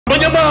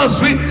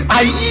Amazwi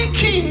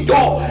ayikho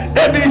into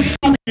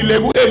ebihlukile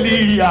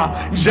kuEliya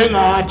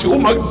njengathi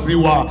uma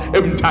kuziwa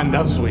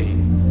emthandazweni.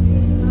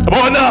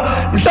 Bona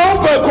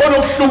mhlawumbe khona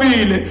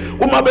okuhlukile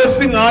uma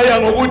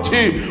besingaya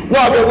ngokuthi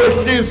wabe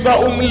wehlisa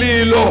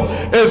umlilo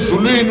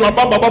ezulwini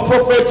wabamba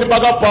abaprofeti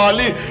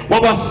bakaBhali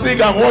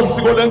wabasika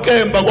ngosiko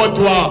lenkemba,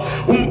 kodwa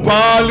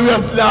umbhali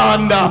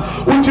uyasilanda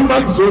uthi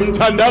makuziwa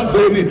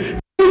emthandazweni,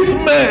 this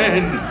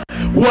man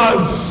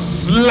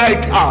was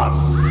like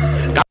us.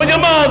 Ngamanye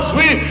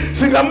amazwi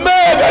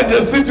singameka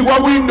nje sithi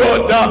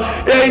kwakuyindoda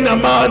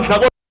eyayinamandla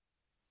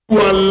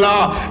kodwa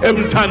la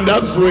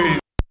emthandazweni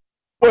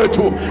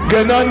wethu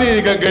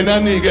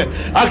ngenanike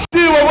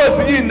akushiwo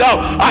kwezinye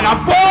indawo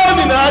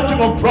akafani nathi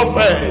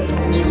ngoprofeti.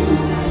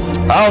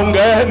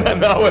 Awungena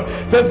nawe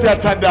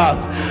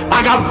sesiyathandaza,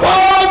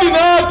 akafani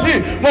nathi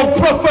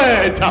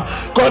ngoprofeta,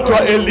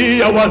 kodwa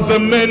Eliya was a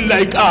man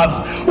like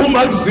us. Uma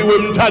kuziwe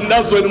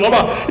emthandazweni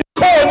ngoba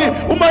ikhoni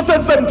uma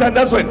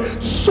sesemthandazweni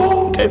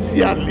sonke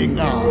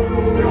siyalingana.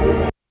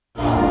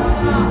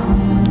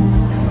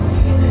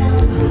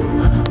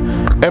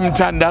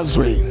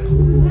 Emthandazweni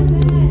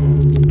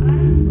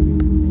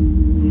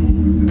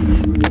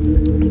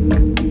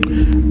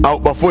awu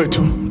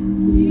bafowethu,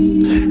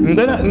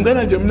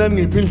 ngicela nje mina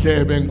ngiphi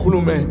indlebe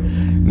ngikhulume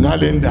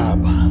ngale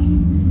ndaba.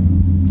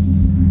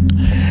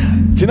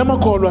 Thina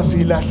makholwa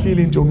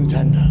silahlile into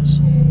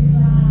yomthandazo,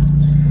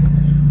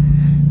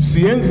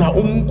 siyenza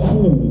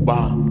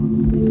umkhuba,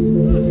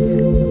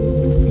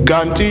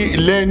 kanti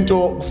lento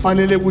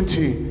kufanele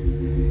ukuthi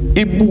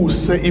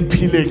ibuse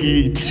iphile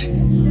kithi,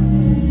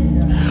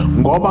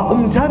 ngoba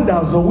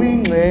umthandazo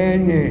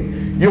uyingxenye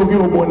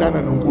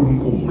yokuyobonana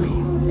noNkulunkulu.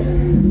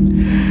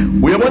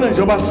 Uyabona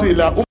njengoba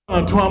sila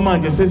ungathiwa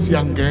manje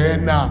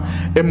sesiyangena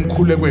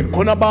emkhulekweni,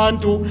 khona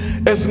abantu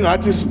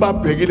esingathi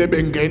sibabhekile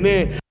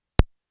bengene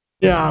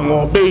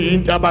yango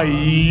beyinto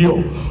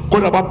abayiyo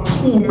kodwa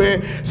baphume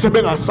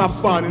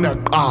sebengasafani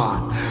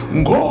naqala,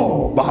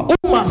 ngoba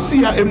uma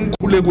siya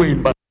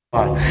emkhulekweni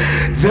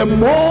the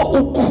more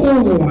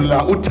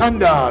ukhula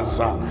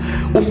uthandaza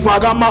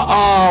ufaka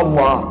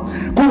ama-hour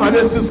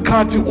kungalesi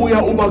sikhathi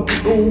uya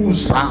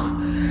ubaxuza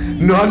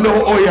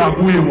nalo oya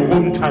kuye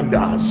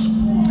ngokomthandazo.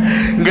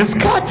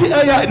 Ngesikhathi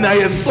eya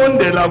naye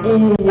sondela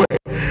kuwe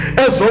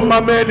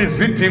ezomamela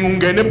izidingo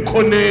ungena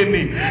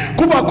ebukhoneni,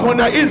 kuba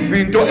khona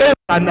izinto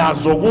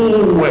ezanazo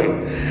kuwe.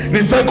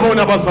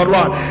 Nisekhona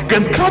bazalwane,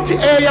 ngesikhathi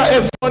eya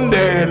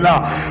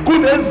esondela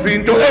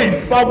kunezinto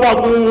ezifakwa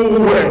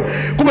kuwe,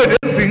 kube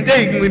nezinto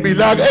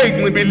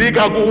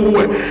ezincibilika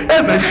kuwe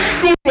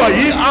ezehlulwa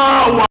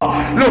yi-hour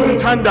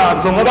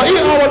lomthandazo, ngoba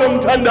i-hour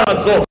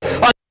lomthandazo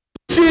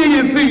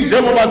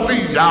sinjengoba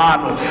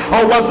sinjalo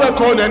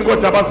awubasekhona yini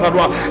kodwa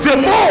abazalwane. The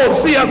more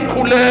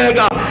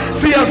siyasikhuleka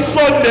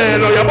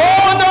siyasondela,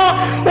 uyabona,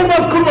 uma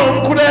sikhuluma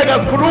ngomkhuleka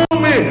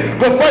sikhulumi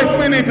ngo-5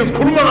 minutes,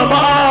 sikhuluma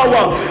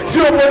ngama-hour,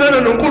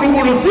 siyobonana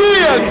noNkulunkulu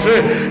siye nje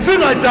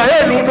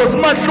singajaheli ukuthi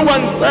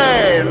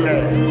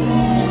simahlukanisele.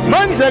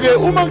 Manje-ke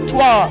uma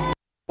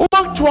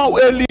kuthiwa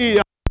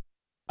u-Eliya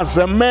as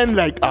a man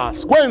like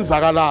us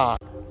kwenzakala,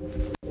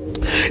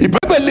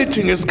 iBhayibheli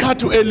lithi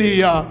ngesikhathi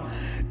u-Eliya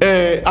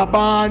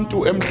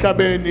abantu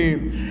emhlabeni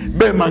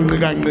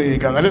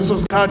bemanqikanqika, ngaleso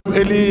sikhathi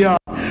uEliya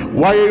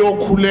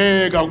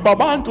wayeyokhuleka ukuba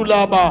abantu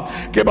laba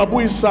ke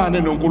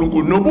babuyisane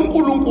noNkulunkulu,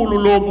 nobuNkulunkulu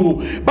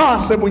lobu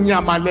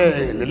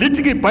basebunyamalele.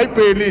 Lithi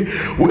iBhayibheli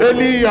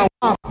uEliya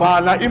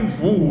wavala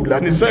imvula,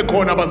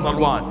 nisekhona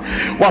abazalwane,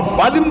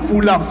 wavala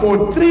imvula for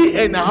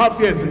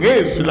 3.5 years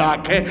ngezwi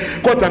lakhe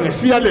kodwa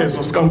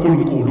ngesiyalezo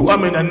sikaNkulunkulu.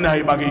 Amen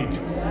aninayi bakithi.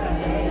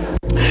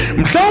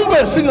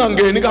 Mhlawumbe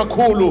singangeni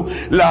kakhulu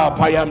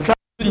lapha yamhla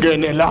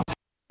ngene la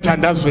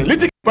emthandazweni.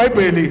 Lithi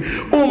iBhayibheli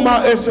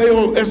uma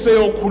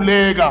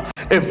eseyokhuleka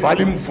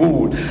evala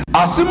imvula,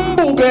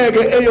 asimbukeke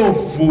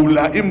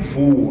eyovula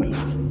imvula.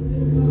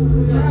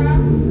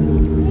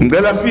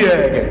 Ngicela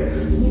siyeke,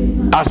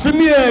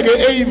 asimiyeke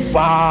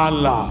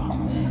eyivala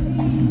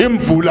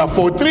imvula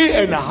for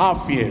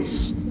 3.5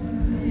 years.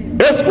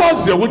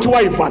 Esikwaziyo ukuthi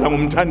wayivala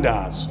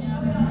ngomthandazo,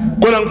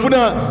 kodwa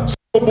ngifuna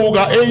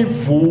sibuka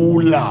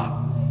eyivula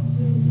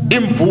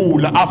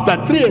imvula after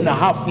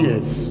 3.5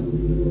 years.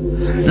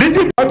 Lithi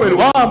iBhayibheli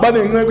wahamba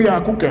nenceku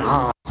yakhe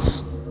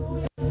uGehazi,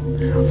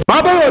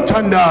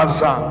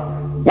 babeyothandaza,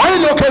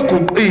 wayelokhu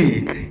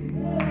eguqile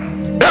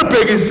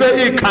ebhekise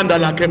ikhanda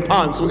lakhe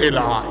phansi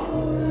u-Eliya.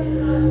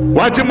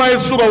 Wathi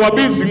mayesuka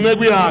wabiza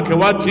inceku yakhe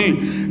wathi,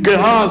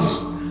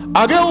 Gehazi,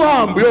 ake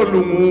uhambe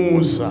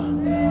uyolunguza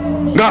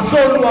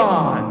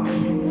ngasolwandle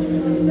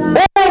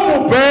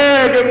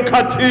ubheke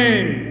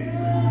emkhathini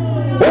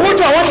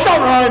ukuthi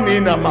awahlangani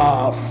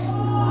namafu,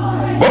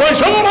 ngoba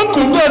njengoba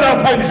ngiguqe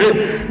lapha nje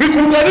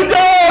ngiguqela into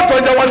eyodwa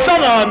nje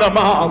awahlangana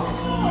namafu.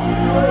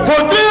 For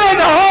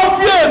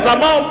 3.5 years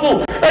amafu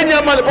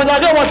enyama phela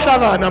ake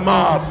wahlangana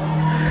namafu.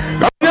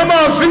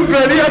 Ngamanye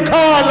imvelo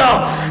iyakhala,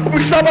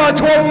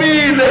 umhlabathi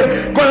womile,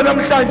 kodwa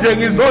namhlanje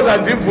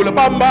ngizolanda imvula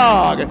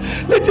bambake.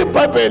 Lithi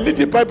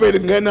iBhayibheli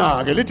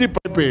ngena-ke, lithi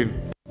iBhayibheli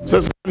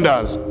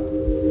sesithandaza,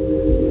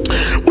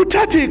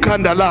 uthatha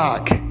ikhanda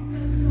lakhe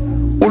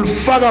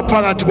ulifaka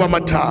phakathi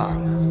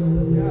kwamathanga,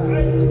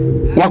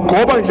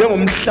 wagoba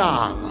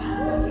njengomhlanga,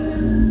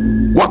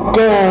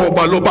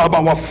 wagoba lo baba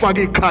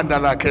wafaka ikhanda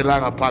lakhe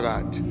la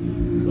ngaphakathi.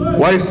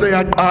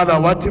 Wayeseyaqala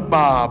wathi,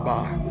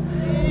 Baba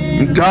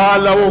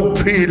mdala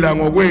wokuphila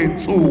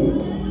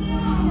ngokwensuku,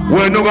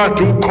 wena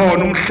okade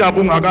ukhona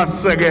umhlaba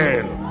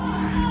ungakasekelwa,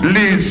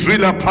 lizwi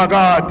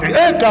laphakade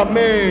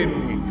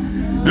egameni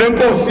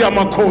lenkosi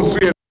yamakhosi.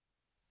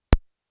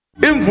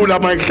 Imvula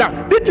mayihla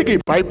lithi ke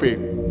iBhayibheli,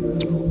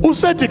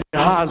 usethi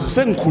Gehazi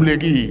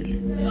sengikhulekile,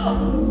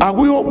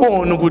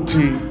 akuyobona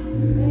ukuthi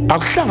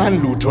akuhlangani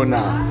lutho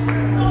na.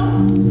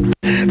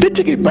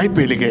 Lithi ke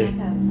iBhayibheli ke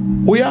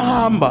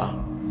uyahamba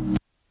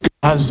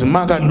Gehazi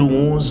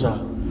makalunguza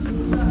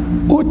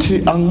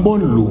uthi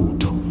angiboni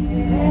lutho.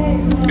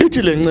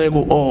 Ithi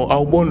lenceko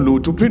awuboni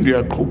lutho, uphinde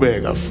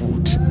uyaqhubeka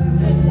futhi,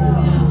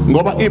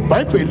 ngoba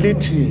iBhayibheli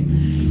lithi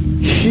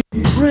he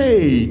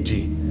prayed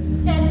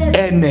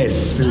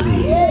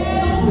earnestly.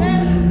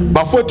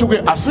 Bafowethu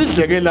ke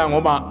asidlekela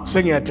ngoba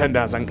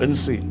sengiyathandaza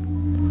ngiqinisile.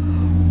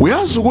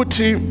 Uyazi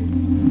ukuthi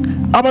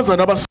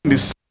abazana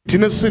abasindisiwe,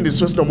 thina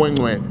sisindiswe sinomoya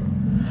ngcwele,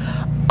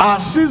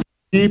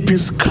 asiziphi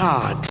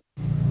isikhathi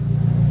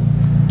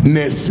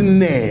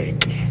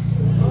nesineke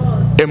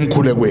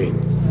emkhulekweni.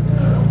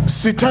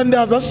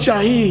 Sithandaza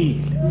sijahile,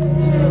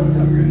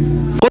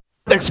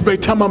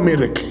 expect ama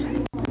miracle.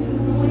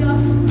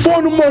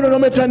 Fona umono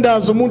noma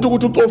ethandaza umuntu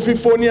ukuthi ucofa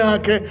ifoni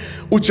yakhe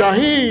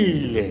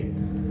ujahile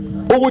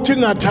ukuthi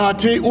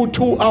ngathathi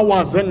u2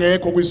 hours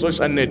engekho kwi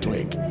social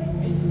network.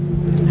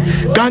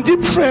 Kanti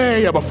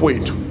prayer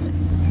bafowethu,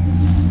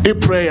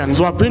 iprayer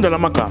ngizowaphinda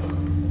lamagama,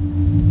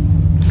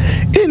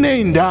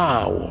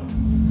 ineyindawo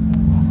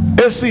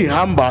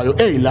esihambayo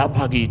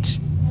eyilapha kithi.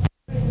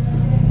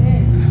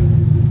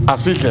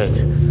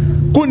 Asidleke,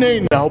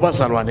 kuneyindawo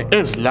bazalwane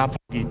ezilapha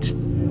kithi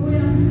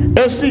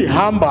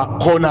esihamba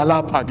khona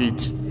lapha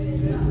kithi.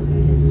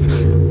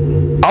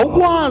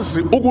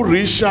 Awukwazi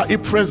ukurisha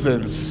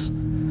ipresence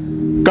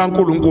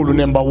kaNkulunkulu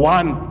number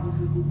 1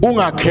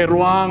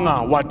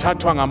 ungakherwanga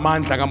wathathwa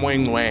ngamandla kaMoya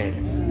Ngcwele.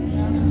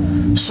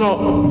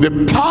 So the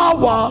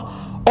power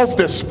of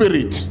the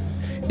Spirit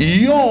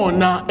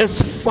iyona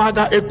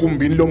esifaka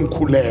egumbini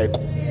lomkhuleko.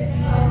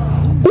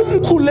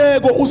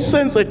 Umkhuleko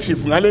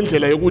usensitive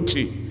ngalendlela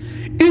yokuthi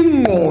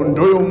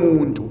ingqondo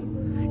yomuntu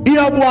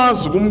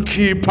iyakwazi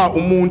ukumkhipha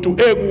umuntu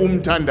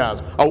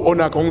ekumthandazo.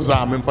 Awonakho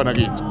ngizame mfana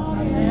kithi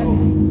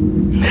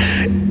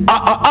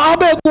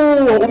abe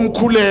kuwo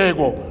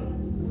umkhuleko,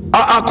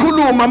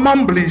 akhuluma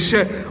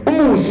mamblishe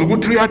umuzi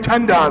ukuthi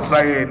uyathandaza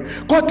yena,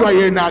 kodwa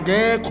yena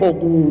akekho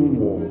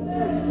kuwo.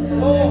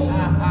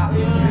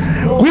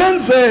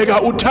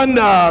 Kuyenzeka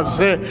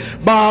uthandaze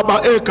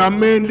Baba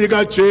egameni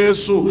lika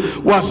Jesu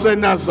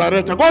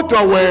waseNazaretha,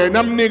 kodwa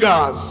wena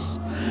mnikazi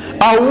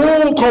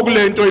awukho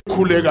kulento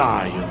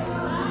ikhulekayo,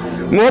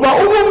 ngoba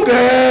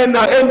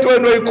ukungena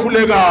entweni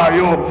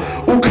oyikhulekayo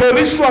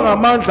ukherishwa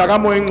ngamandla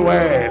kaMoya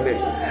Ngcwele.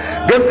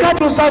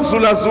 Ngesikhathi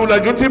usazula zula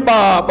nje uthi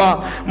Baba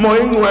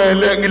Moya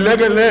Ngcwele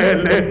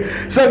ngilekelele,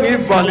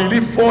 sengivalile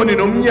ifoni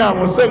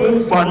nomnyango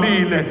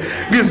sengivalile,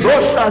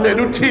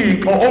 ngizohlalela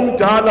uThixo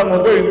omdala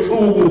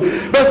ngokwensuku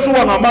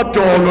besuka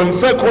ngamadolo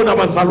ngisekhona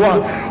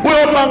bazalwane.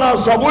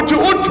 Uyomangazwa ukuthi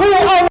u2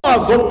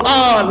 hours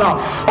oqala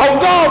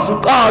awukazi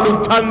uqala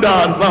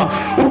ukuthandaza,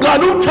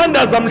 uqala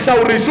ukuthandaza mhla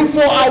urisha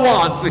u4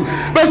 hours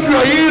bese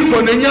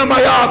uyayizwa nenyama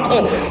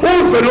yakho,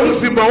 uze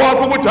nomzimba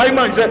wakho ukuthi hayi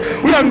manje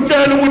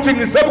uyangitshela ukuthi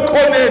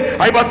ngisebukhoneni.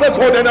 Hayi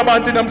basekhona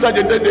nabantu namhlanje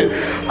entendeni.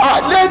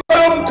 Lento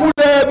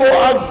yomkhuleko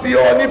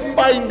akusiyona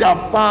ifinder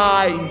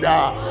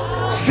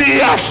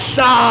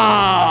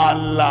siyahlala.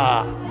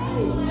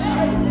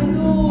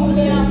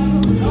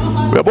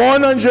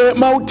 Uyabona nje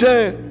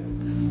mawuthe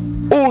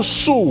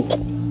usuku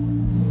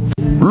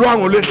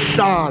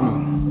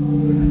lwangolesihlanu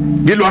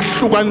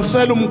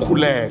ngilwahlukanisela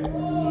umkhuleko,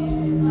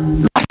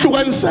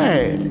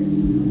 lahlukanisele,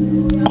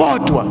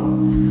 kodwa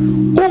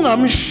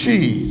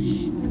ungamshiyi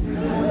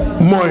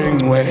Moya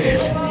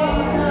Ngcwele.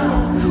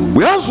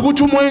 Uyazi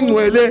ukuthi uMoya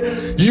Ngcwele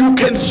you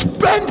can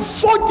spend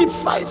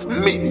 45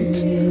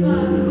 minutes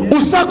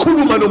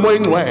usakhuluma noMoya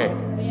Ngcwele,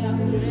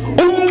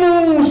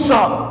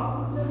 umusa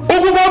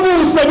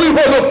ukubabusa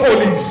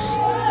kwiholofolice,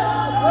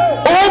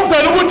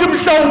 owenzela ukuthi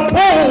mhla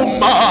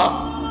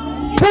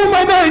phuma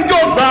nezinto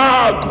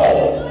zakho.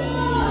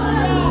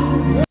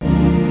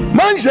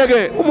 Manje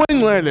ke uMoya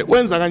Ngcwele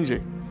wenza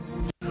kanje,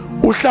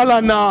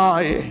 uhlala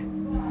naye,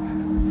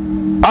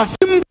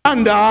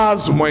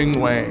 asimthandaza uMoya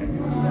Ngcwele,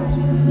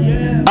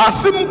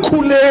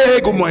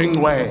 asimkhuleki uMoya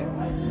Ngcwele,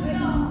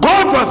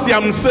 kodwa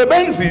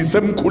siyamsebenzisa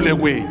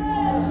emkhulekweni.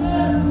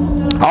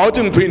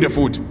 Awuthi ngiphinde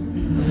futhi,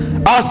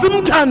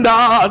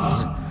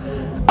 asimthandazi,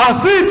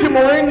 asithi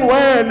Moya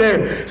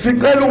Ngcwele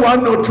sicela u1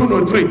 no2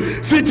 no3,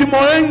 sithi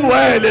Moya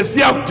Ngcwele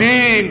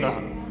siyakudinga,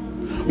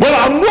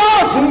 ngoba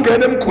angikwazi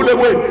ukungena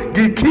emkhulekweni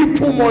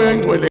ngikhipha uMoya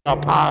Ngcwele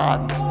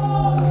ngaphandle.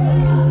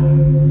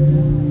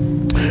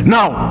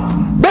 Now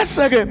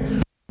bese ke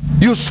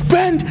you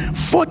spend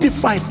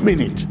 45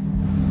 minutes.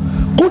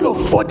 Kulo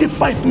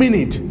 45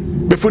 minutes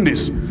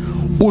befundisi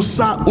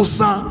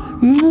usa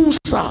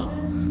nxusa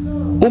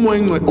umoya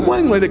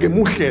engcwele ke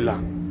muhlela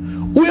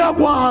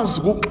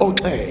uyakwazi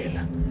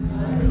ukuxoxela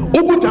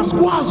ukuthi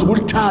asikwazi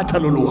ukulithatha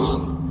lolu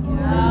hambo.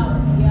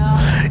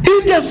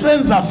 Into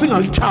esenza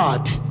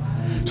singalithathi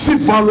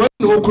sivalwa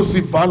lokho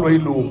sivalwa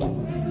ilokho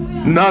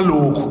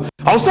nalokho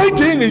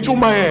awusayidingi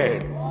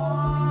intshumayelo.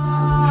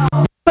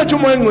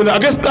 Umoya engcwele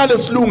ake siqale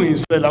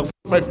silungise la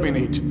 5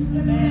 minutes.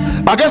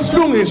 Ake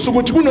silungise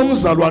ukuthi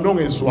kunomzalwane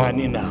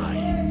ongezwani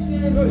naye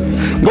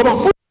ngoba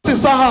futhi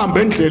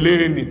sahamba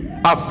endleleni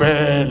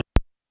avela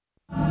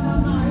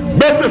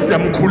bese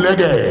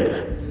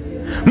siyamkhulekela.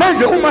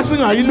 Manje uma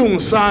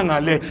singayilungisanga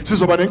le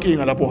sizoba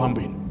nenkinga lapho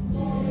ohambeni.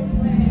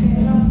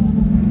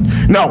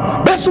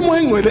 Now bese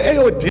umoya engcwele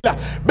eyodila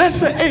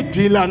bese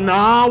edila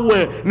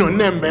nawe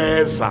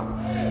noNembeza.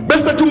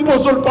 Bese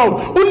umpostoli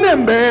Paul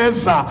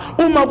uNembeza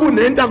uma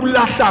kunento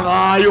akulahla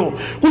ngayo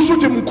kusho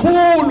ukuthi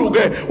mkhulu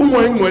ke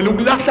umoya engcwele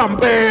ukulahla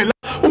impela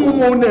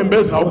uma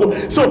uNembeza uko.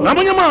 So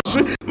ngamanye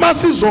amazwi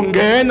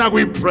masizongena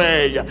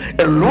kwi-prayer,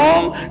 a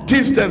long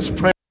distance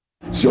prayer,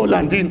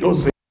 siyolanda into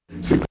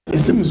siqale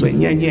simzwe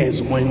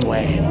inyenyezi umoya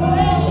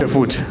engcwele.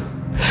 Futhi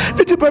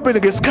lithi iBhayibheli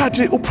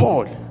ngesikhathi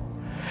uPaul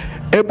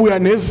ebuya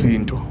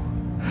nezinto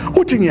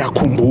uthi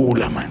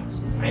ngiyakhumbula manje.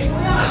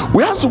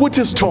 Uyazi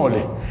ukuthi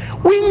Sithole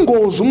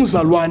uyingozi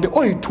umzalwane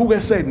oyithuke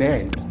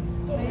senento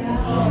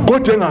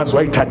kodwa engazi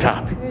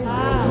wayithathaphi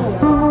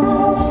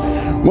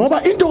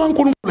ngoba into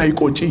kaNkulunkulu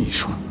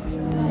ayikotshishwa.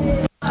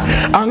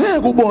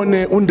 Angeke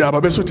ubone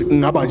uNdaba bese uthi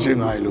ngaba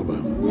njengaye lo baba.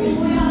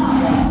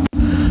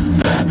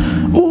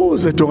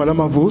 Uze donga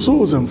lamavuso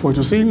uze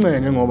mfowethu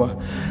siyincenge ngoba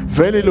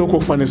vele lokho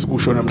kufanele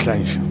sikusho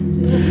namhlanje.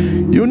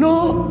 You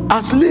know,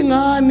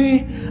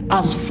 asilingani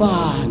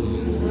asifani.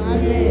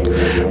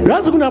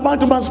 Uyazi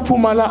kunabantu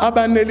basiphuma la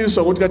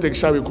abaneliswa ukuthi kade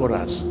kushawe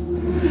ichorus.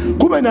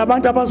 Kube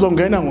nabantu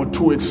abazongena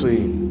ngo2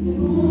 ekseni.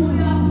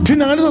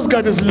 Thina ngaleso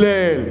sikhathi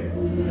silele.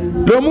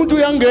 Lo muntu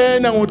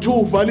uyangena ngo2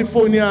 uvala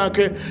ifoni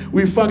yakhe,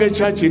 uyifaka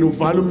echarging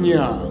uvala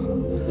umnyango.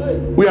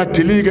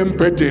 Uyadilika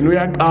embhedeni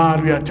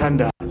uyaqala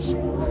uyathandaza.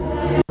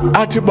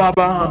 Athi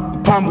baba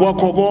phambi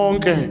kwakho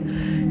konke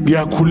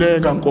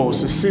ngiyakhuleka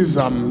Nkosi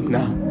siza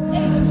mina.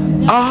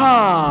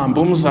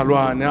 Ahamba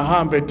umzalwane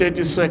ahambe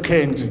 30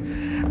 seconds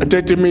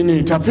 30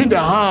 minutes aphinde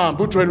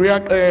ahambe uthi wena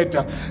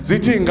uyaqeda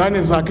zithi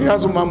ingane zakhe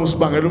yazi umama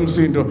usibangela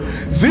umsindo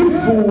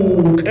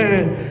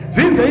zivuke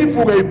zize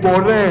ivuke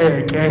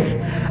ibhoreke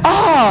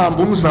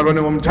ahamba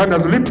umzalwane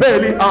ngomthandazo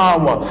lipheli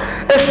hour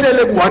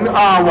ehlele ku1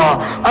 hour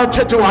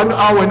athethe 1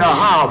 hour and a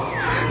half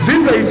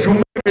zize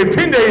ijume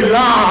iphinde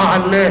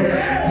ilale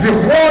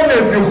zihone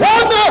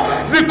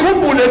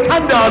zikhumbule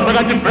thandaza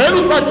kanti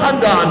vele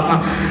usathandaza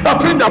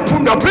aphinda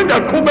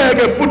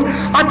aqhubeke futhi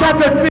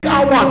athathe 3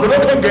 hours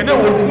lokho ngene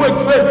ngo2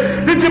 ekseni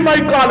lithi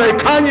mayiqala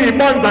ikhanye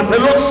imanza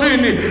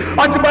selokishini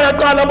athi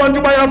bayaqala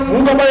abantu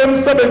bayavuka baye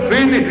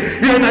emsebenzini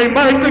yena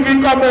imayicika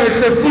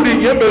inkamehle suli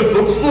inyembezi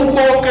zobusuku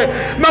bonke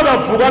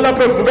makavuka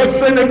lapha evuka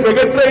ekseni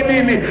ebheke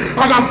etrainini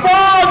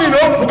akafani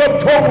novuka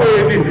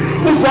ebuthongweni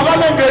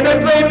uzwakala ngene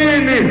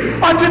etrainini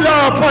athi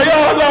lapha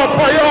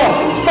ya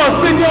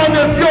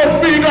masinyane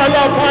siyofika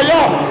lapha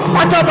ya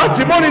athi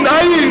amadimoni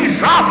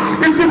nayidla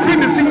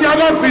isiphindi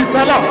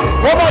sinyakazisa la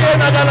ngoba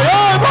yena kana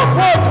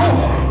bafowethu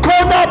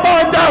khona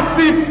abantu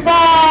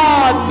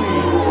asifani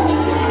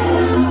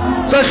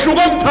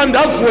sahluka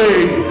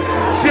emthandazweni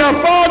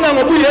siyafana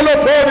ngobuyelo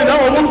phone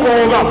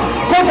nangokugqoka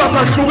kodwa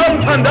sahluka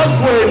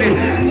emthandazweni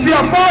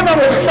siyafana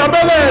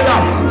ngokuhlabelela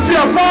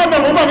siyafana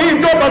ngoba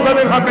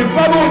ngiyintombazane ngihamba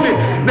isaluni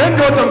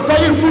nendoda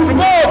ngifaka isudu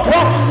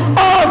kodwa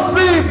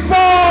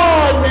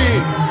asifani.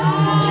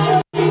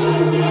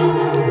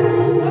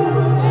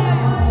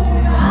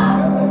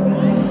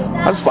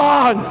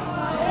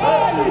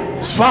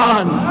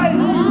 Asifani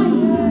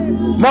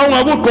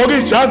mawungakugqoka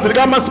ijazi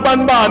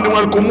likamasibani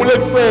ungaligumula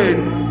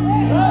ekseni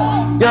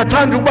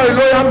ngiyathanda ukuba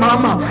yiloya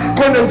mama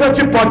khona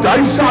sethi ibhada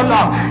ayishala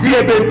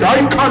yebeda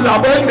ayikhala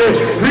bende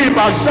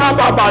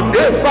ribashaba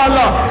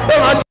bandesala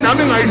engathi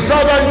nami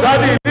ngayishaka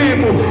kanjalo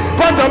ilimu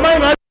kodwa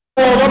mayingathi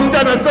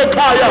umntana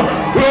sekhaya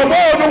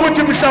uyobona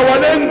ukuthi mhla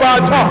wale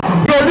ngibatha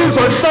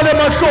yolizwa lihlale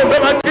emahlombe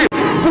engathi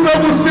kube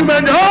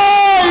kusimende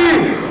hayi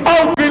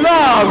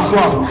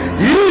awugilazwa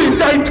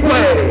yinto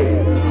ayithwele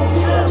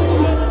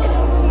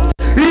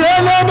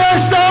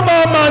yelebeshaba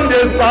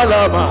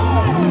mandesalama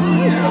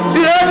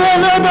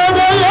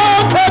yelebebe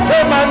yakhethe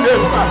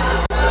mandesa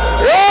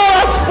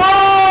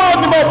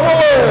asifani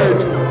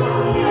bafowethu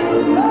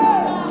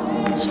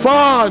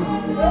sifani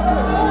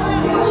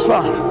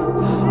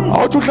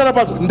awuthi uhlala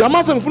phansi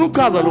ndamase ngifuna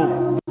ukuchaza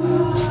lokho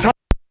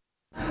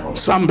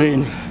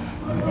sambeni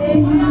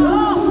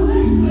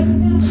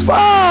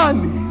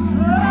sifani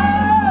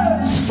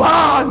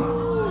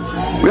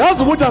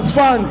uyazi ukuthi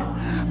asifani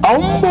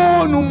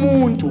awumboni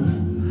umuntu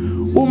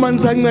uma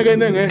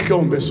nisancekene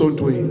ngehlombe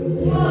esontweni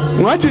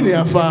ungathi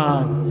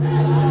niyafana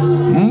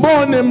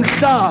mbone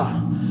mhla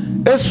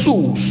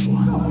esuswa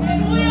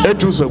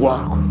eduze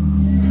kwakho.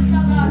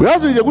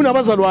 Uyazi nje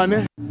kunabazalwane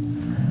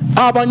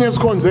abanye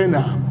esikhonze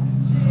nabo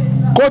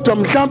kodwa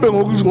mhlambe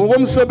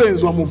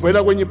ngokomsebenzi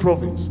wamuvela kwenye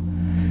province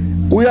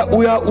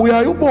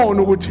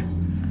uyayubona ukuthi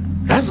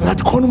yazi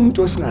ngathi khona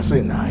umuntu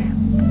osingasenaye,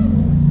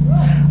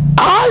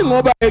 hayi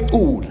ngoba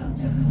ecula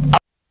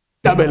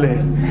abele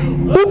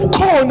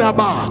ubukhona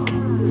bakhe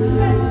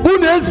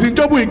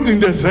unezinto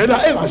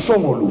obuyiqindezela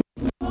engashongo lutho.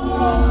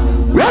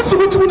 Uyazi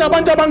ukuthi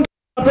kunabantu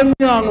abangapha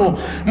eminyango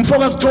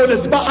mfoka sithole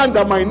siba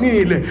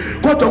undermineile,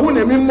 kodwa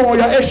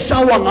kunemimoya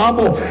eshawa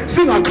ngabo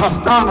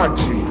singakhastanga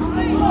thina.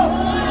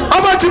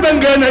 Abathi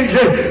bengena nje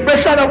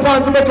behlala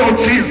phansi bethi oh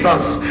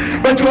Jesus,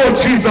 bethi oh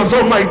Jesus,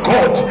 oh my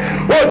God,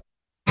 oh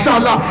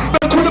shala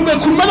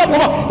bekhulumela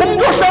ngoba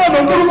umuntu ohlala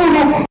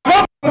noNkulunkulu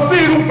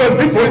akasile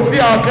uveza ivoice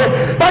yakhe,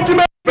 bathi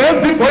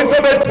beveza ivoice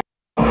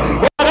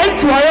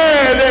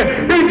ayijwayele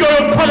into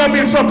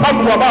yokuphakamiswa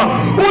phambi kwabantu.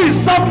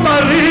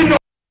 Uyisubmarine,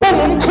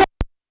 ungumkhulu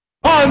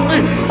phansi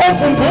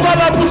ovumbuka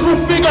lapho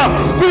usufika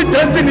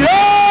kwi-destiny.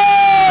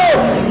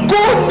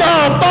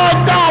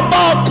 Kunabantu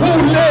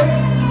abakhule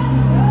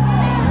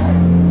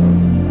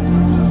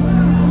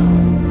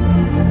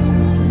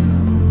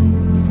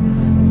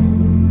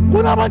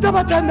kunabantu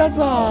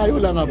abathandazayo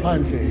la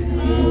ngaphandle.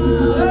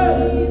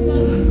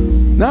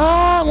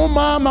 Nangu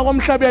umama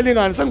komhlaba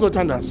yalingana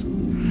sengizothandaza.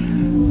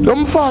 Lo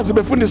mfazi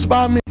befundisi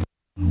bami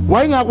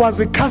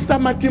wayengakwazi cast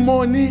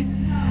amatimoni,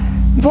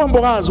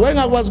 mfombokazi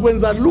wayengakwazi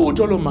kwenza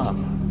lutho lo mama,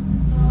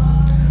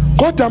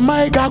 kodwa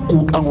maye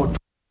kaguqa ngo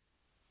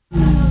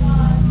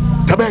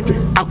tabete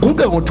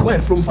aguqe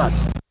ngo-12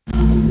 umfazi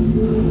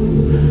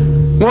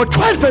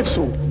ngo-12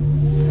 ebusuku,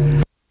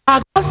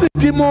 akazi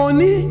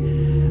timoni,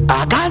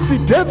 akazi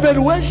devil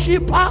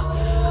worshipper.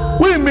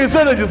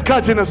 Uyimisele nje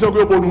isikhathi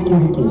nasokuyobona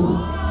uNkulunkulu.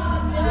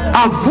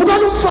 Avuka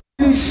lo mfazi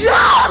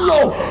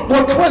njalo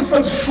ngo-12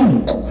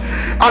 ebusuku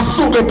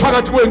asuke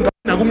phakathi kwengane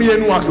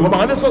kumyeni wakhe, ngoba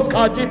ngaleso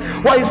sikhathi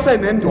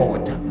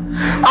wayesenendoda.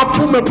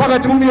 Aphume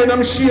phakathi kumyeni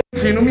amshiye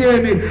endlini,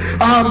 umyeni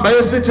ahamba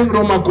esithi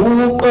ngiroma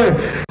aguqe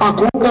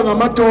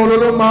ngamadolo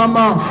lo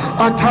mama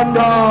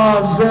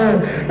athandaze,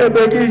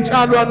 ebeke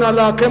itshalwana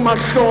lakhe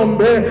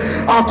emahlombe,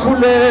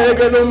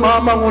 akhuleke lo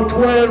mama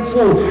ngo-12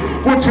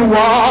 kuthi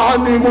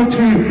 1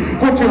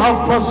 kuthi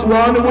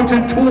 1:30 kuthi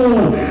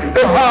 2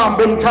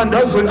 ehambe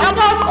emthandazweni.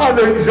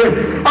 Akaqale nje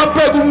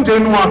abheke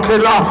umndeni wakhe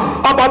la,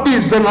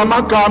 ababize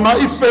ngamagama,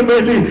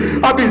 ifamily,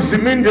 abize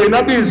imindeni,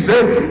 abize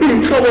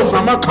inhloko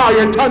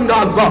zamakhaya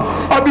ethandaza,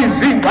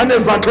 abize ingane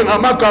zakhe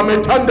ngamagama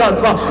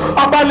ethandaza,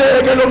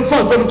 abaleke lo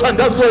mfazi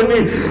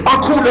emthandazweni,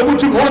 akhule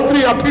kuthi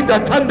ngo-3 aphinda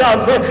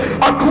athandaze,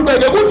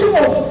 aqhubeke kuthi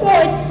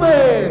ngo-4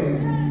 ekuseni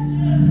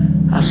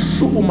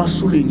asukuma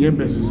asule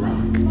inyembezi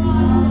zakhe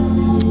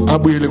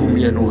abuyele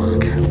kumyeni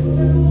wakhe.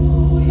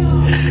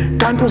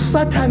 Kanti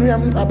uSathane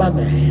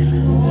uyamcabangela,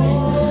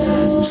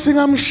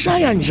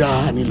 singamshaya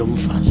njani lo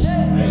mfazi?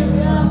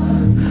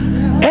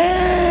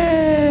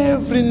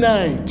 Every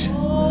night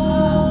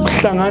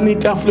kuhlangana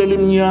itafula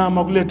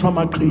elimnyama kulethwa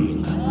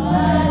amaqhinga,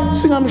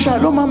 singamshaya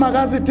lo mama.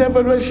 Akazi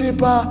devil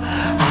worshipper,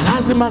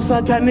 akazi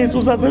masathanisi,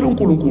 usazela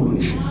uNkulunkulu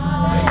nje.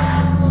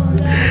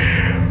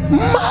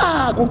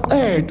 Ma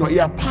kuqedwa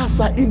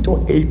iyaphasa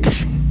into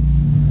ethi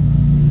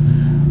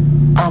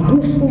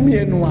akufa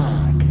umyeni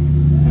wakhe,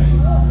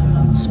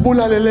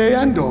 sibulalele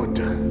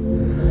yandoda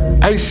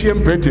ayishiye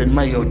embhedeni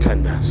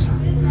mayothandaza,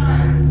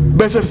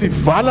 bese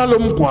sivala lo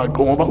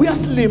mgwaqo ngoba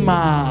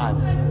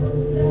uyasilimaza.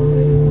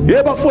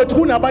 Yebo futhi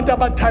kunabantu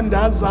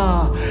abathandaza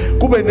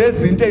kube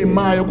nezinto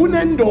ezimayo.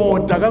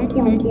 Kunendoda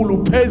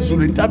kaNkulunkulu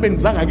phezulu entabeni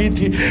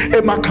zangakithi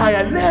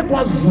emakhaya le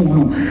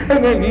kwaZulu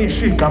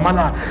engengisho igama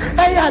la,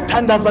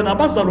 eyathandaza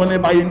nabazalwane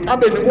baye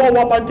entabeni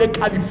kwabantu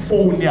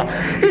eCalifornia,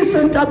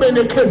 isentabeni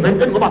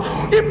eKZN, ngoba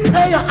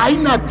iprayer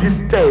ayina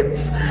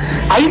distance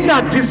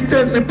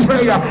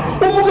iprayer.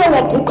 Umuke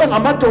waguqa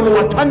ngamadolo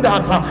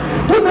wathandaza,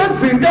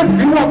 kunezinto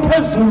eziwa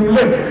phezulu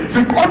le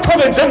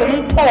ziqothoke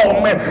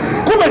njengomphome,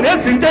 kube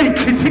nezinto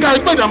ezikhithikayo,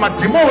 kube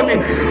namadimoni,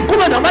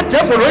 kube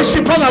namadevil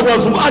worship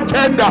angakwazi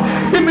uku-attenda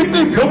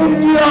imicimbi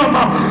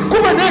yobumnyama,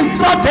 kube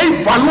ney'trato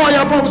ey'valwayo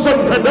apho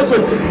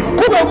emthandazweni,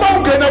 kube uma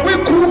ungena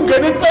kwikhulu,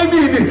 ungena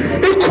etrenini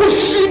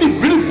ikhushini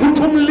ivile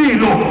ivutha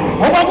umlilo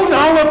ngoba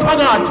kunawe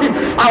phakathi.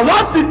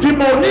 Awazi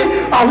dimoni,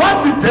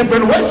 awazi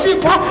devil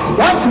worshipper,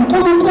 wazi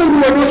uNkulunkulu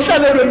wena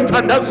ohlalelwe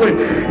emthandazweni.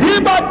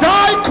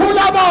 Yibadayi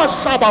khula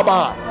abahlaba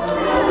bayo.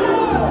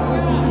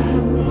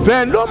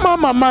 Then lo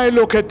mama maye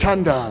lokhu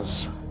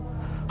ethandaza,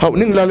 hawu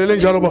ningilalele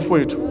njalo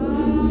bafowethu,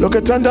 lokhu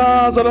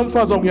ethandaza lo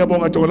mfazi,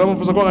 ngiyabonga Doko, lo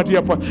mfazi kwangathi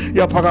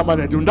yaphakama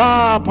lento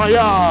ndapha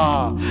ya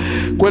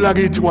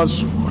kwelakithi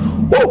kwaZulu.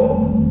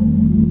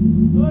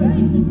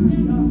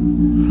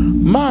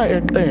 Ma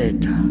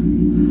eqeda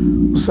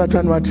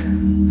uSathane wathi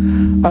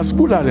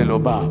asibulale lo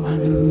baba,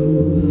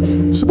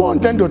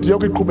 sibone le ndoda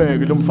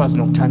yokuqhubeka lo mfazi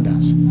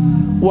nokuthandaza.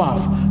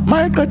 Wafa.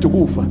 Ma eqeda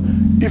ukufa,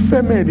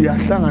 ifamily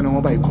yahlangana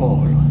ngoba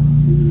ikholwa,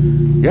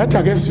 yathi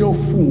ake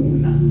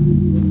siyofuna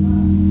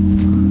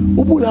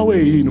ubulawe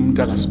yini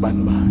umntaka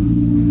sibanibani.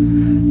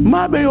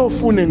 Ma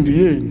beyofuna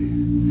endiyeni,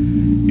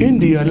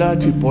 India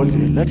lathi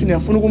ibhodlela, lathi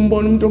niyafuna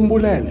ukumbona umuntu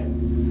ombulele?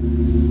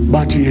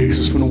 Bathi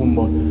yes sifuna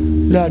ukumbona.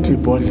 Lathi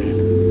ibhodlela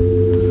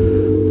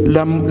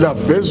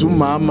laveza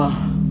umama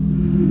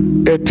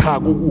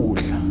ethaka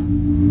ukudla,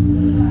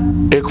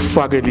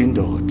 ekufakela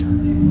indoda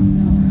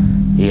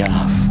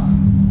yafa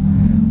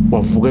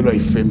wavukelwa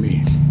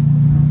ifamily.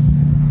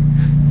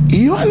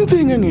 One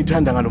thing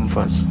engiyithanda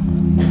ngalomfazi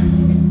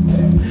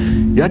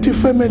yathi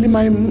ifamily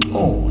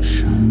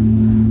mayimxosha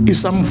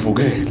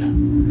isamvukela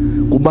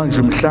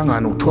kubanjwe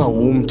imhlangano kuthiwa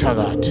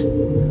umthakathi.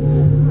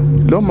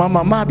 Lo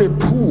mama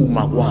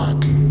mabephuma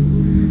kwakhe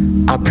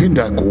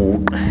aphinda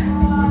guqe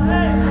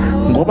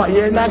ngoba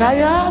yena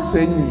akayazi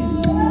enye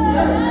into.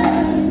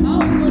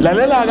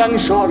 Lalela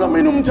kangisho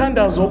mina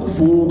umthandazo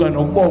wokuvuka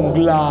nokubonga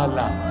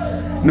ukulala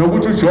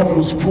nokuthi uJehova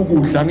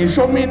usiphukudla,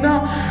 ngisho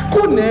mina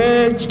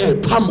kunetshe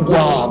phambi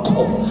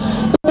kwakho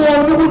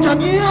ubona ukuthi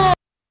angiya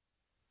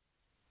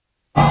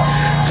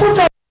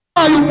futhi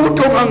ayi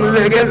umuntu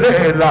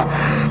ongangilekelela,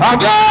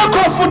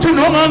 akekho futhi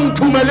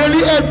nongangithumelela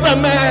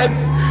iSMS,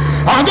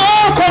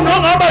 akekho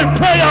nongaba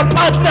iprayer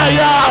partner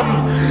yami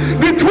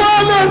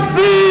ngithwele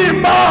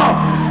zima,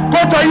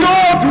 kodwa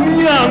yodwa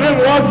umnyango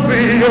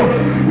engiwaziyo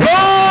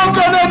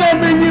yonke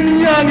leneminye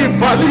iminyango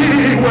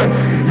ivaliwe,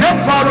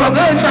 yavalwa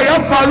ngenhla,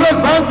 yavalwa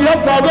ezansi,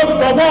 yavalwa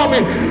emva kwami,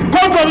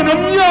 kodwa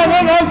nginomnyango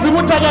engazi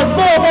ukuthi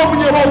akasobo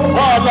omunye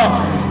wawuvala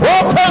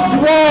ophezu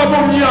kwami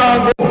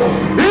umnyango.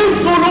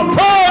 Izulu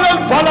kuphela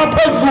livala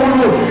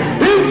phezulu,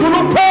 izulu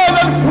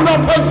kuphela livula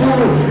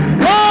phezulu.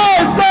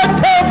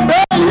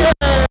 Sethembele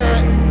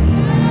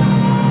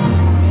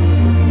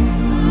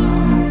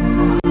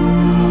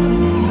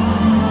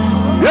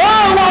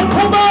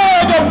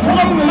waqhubeka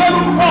mvuka mngela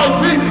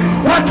umfazi,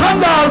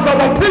 wathandaza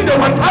waphinde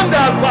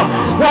wathandaza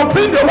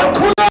waphinde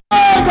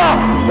waqhubeka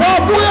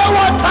wabuye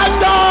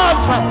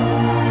wathandaza.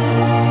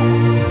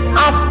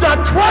 After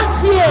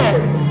 12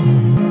 years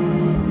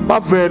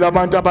bavela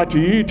abantu abathi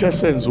yithi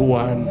esenza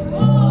u1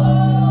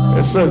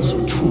 esenza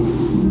u2,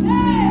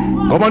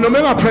 ngoba noma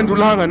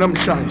engaphendulanga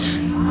namhlanje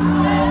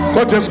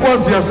kodwa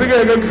esikwazi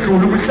yasikeke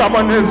ekudlula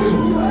umhlaba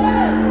nezulu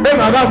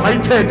engakaze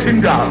ayithethe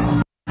indaba.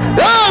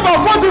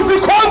 Bafuthi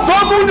sikhonza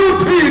omunye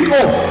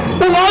uThixo,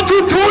 ungathi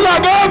uthula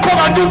akekho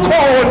kanti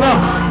ukhona,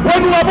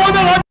 wena ungabona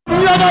ngathi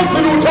umnyakazi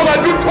lutho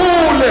kanti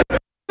uthule,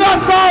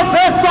 uyasazi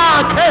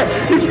esakhe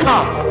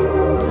isikhathi.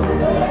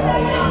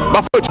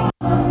 Bafuthi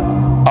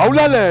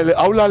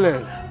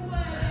awulalele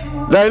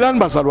layelani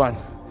bazalwane,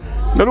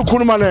 ngicela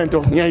ukukhuluma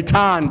lento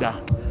ngiyayithanda,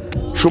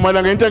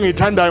 shumela ngento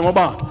engiyithandayo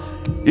ngoba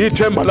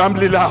ithemba lami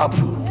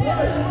lilapho,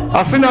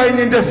 asinayo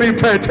enye into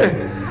esiyiphethe.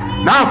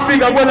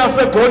 Nafika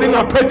kwelaseGoli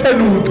ngaphethe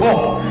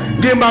lutho,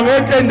 ngima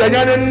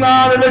ngetendanyana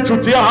encane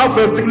leJudea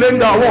Harvest kule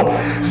ndawo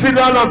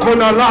silala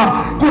khona la,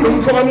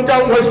 kunomfoka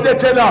umntango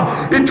wesilethela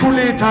 2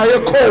 liter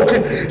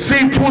yecoke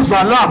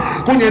siyiphuza la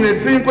kunye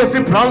nesinkwe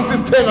esibrown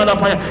sisithenga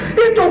lapha.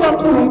 Into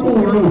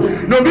kaNkulunkulu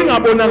noma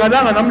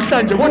ingabonakalanga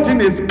namhlanje kodwa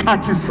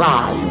inesikhathi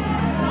sayo.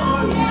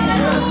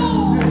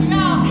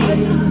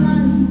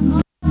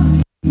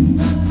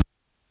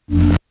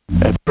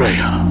 A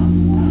prayer.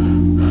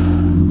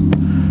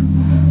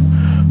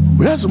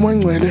 Uyazi umoya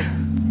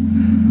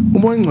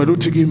ingcwele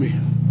uthi kimi,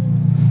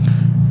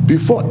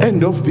 before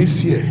end of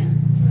this year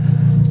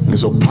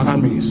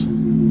ngizokuphakamisa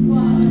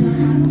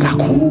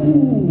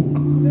kakhulu.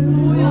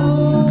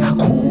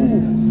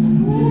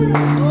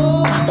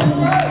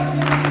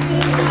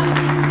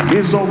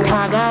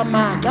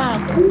 Ngizophakama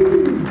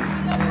kakhulu.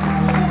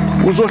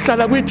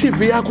 Uzohlala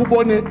kwi-TV yakho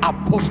ubone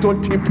Apostle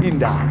TP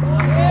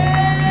Ndaba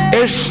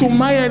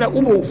eshumayela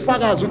ube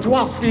ufakazi ukuthi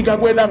wafika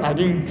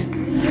kwelangakithi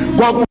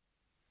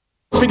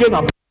kwakufike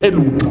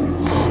ngaphelutho,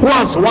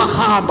 wazi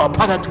wahamba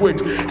phakathi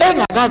kwethu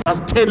engakazi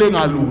asithele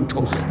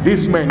ngalutho.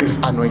 This man is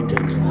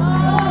anointed.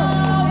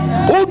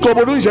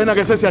 Ugcobo lunjena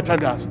ke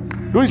sesiyathandaza,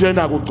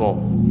 lunjena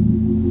kugcobo.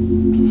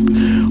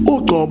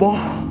 Ugcobo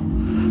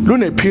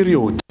lune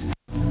period,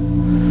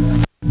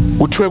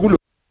 kuthiwe kulo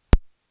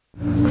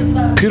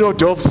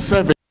period of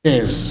 7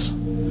 years,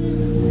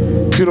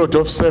 period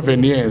of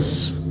 7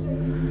 years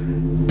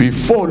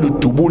before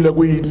ludubule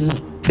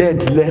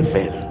kwi-third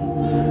level,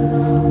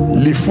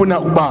 lifuna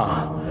ukuba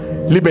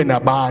libe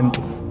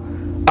nabantu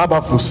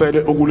abavusele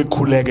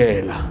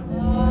ukulikhulekela.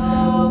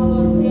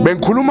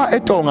 Bengikhuluma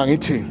eTonga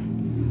ngithi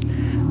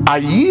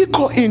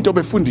ayikho into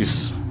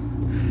befundisi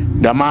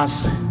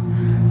Ndamase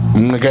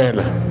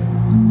Mnqikela,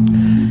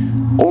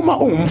 uma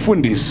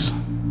ungumfundisi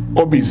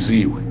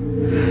obiziwe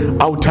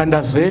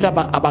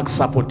awuthandazela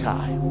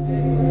abakusupportayo,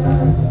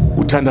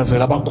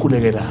 uthandazela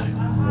abakhulekelayo.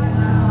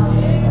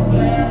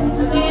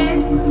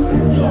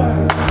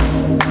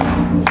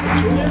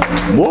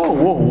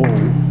 Wo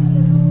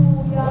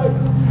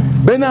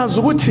benazi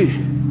ukuthi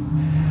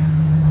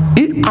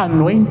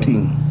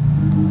i-anointing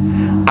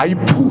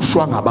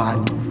ayiphushwa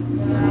ngabantu.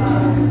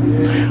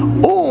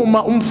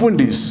 Uma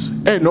umfundisi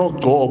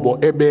enogcobo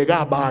ebeka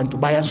abantu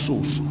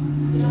bayasuswa,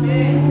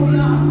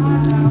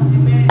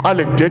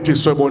 qale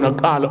kudediswe bona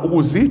qala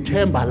ukuze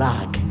ithemba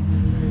lakhe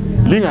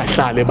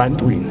lingahlali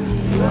ebantwini,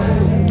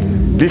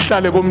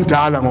 lihlale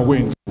komdala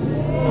ngokwenzi.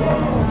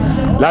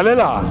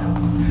 Lalela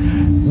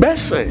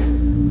bese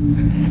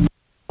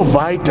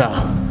provider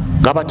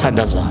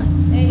ngabathandazayo.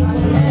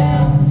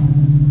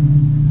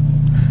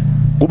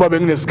 kuba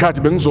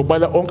benginesikhathi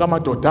bengizobala onke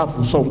amadoda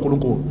avuswa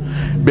uNkulunkulu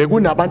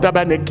bekunabantu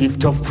abane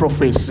gift of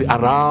prophecy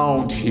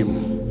around him,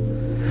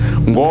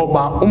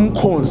 ngoba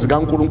umkhonzi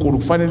kaNkulunkulu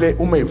kufanele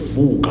uma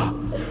evuka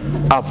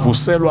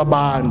avuselwa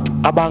abantu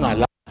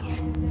abangalali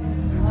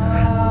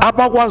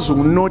abakwazi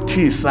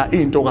ukunothisa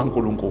into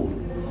kaNkulunkulu.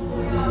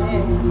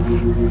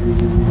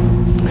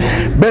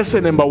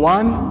 Bese number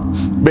 1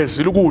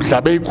 bezile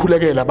ukudla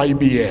beyikhulekela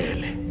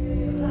bayibiyele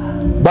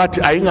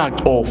bathi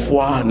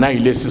ayingacofwa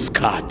nayilesi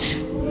sikhathi,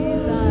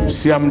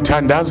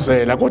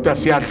 siyamthandazela kodwa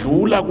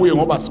siyadlula kuye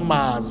ngoba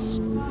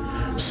simazi,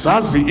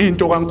 sazi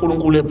into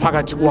kaNkulunkulu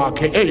ephakathi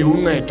kwakhe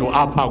eyuncedo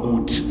apha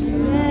kuthi,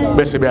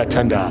 bese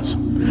beyathandaza.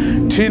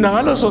 Thina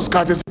ngaloso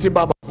sikhathi sithi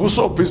baba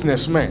vusa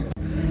businessman,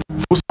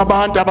 vusa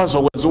abantu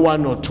abazokwenza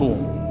u1 or 2.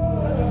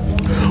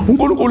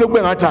 uNkulunkulu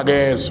kube ngathi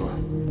akezwe.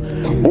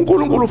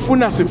 uNkulunkulu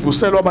ufuna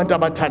sivuselwe abantu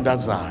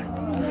abathandazayo.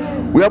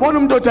 Uyabona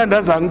umuntu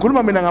othandazayo,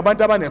 ngikhuluma mina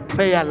ngabantu abane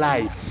prayer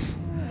life,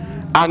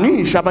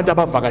 angisho abantu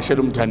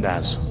abavakashela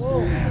umthandazo.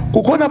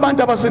 Kukhona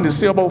abantu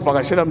abasindisiwe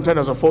abavakashela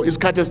umthandazo for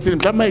isikhathi esithile,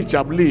 mhlawumbe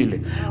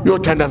mayijabulile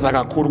uyothandaza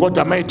kakhulu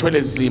kodwa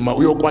mayithwele zima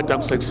uyokwata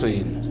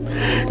kusekuseni.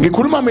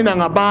 Ngikhuluma mina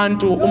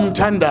ngabantu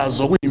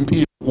umthandazo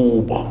kuyimpilo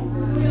kubo.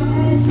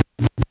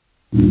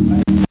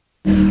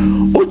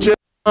 uJesu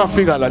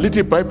afika la lithi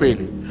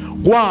iBhayibheli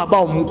kwaba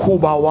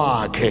umkhuba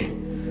wakhe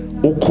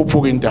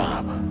ukukhuphuka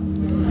intaba.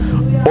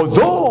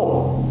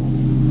 Although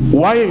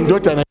waye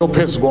indodana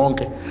yophezulu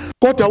konke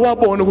kodwa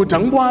wabona ukuthi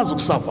angikwazi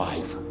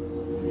ukusurvive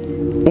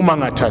uma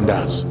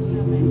ngathandaza.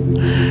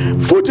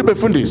 Futhi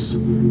befundisi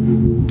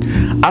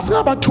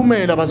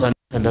asingabathumela abazali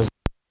bathandaza,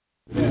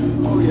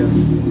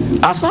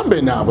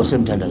 asambe nabo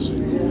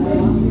semthandazweni.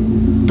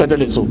 Tata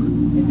lethuka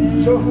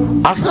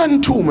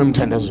asanithume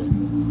emthandazweni,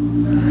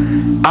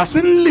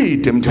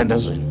 asinilide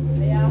emthandazweni.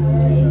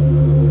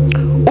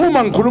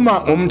 Uma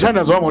ngikhuluma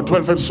ngomthandazo wango-12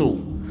 ebusuku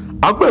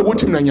akube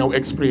ukuthi mina ngiyawu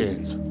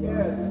experience.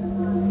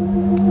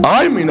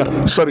 Hayi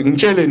mina sorry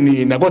ngitshele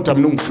nina kodwa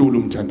mina ungihlula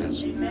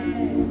umthandazo.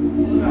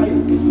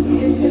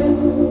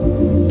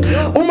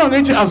 Uma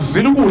ngithi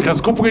azizile ukudla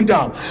sikhuphuka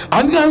intaba,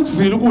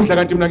 angikazile ukudla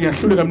kanti mina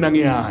ngiyahluleka, mina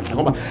ngiyadla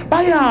ngoba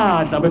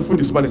bayadla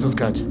abefundisi balesi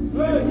sikhathi.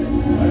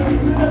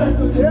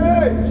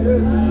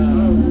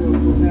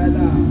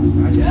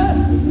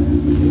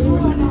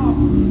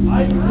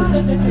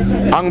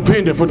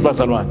 Angiphinde futhi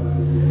bazalwane,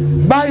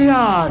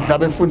 bayadla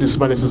abefundisi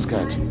balesi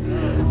sikhathi.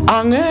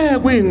 Angeke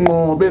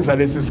kuyinqobe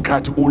zalesi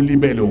sikhathi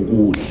ulibele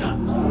ukudla.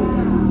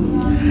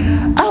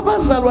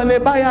 Abazalwane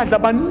bayadla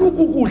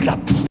banuka ukudla.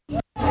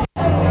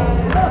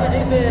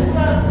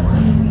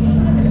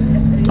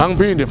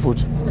 Angiphinde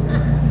futhi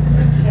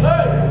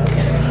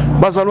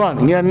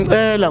bazalwane,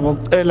 ngiyanicela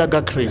ngokucela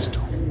kaKristu,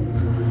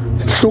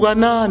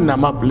 hlukanani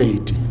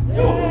namaplate,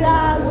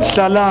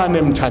 hlalane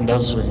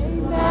emthandazweni.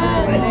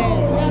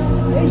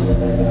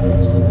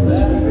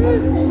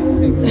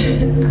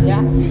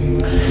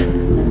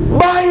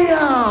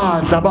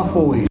 Bayadla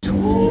abafowethu.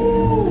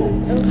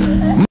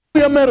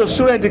 Mawuya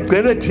emerestaurant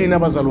igcwele thina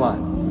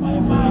bazalwane,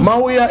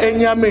 mawuya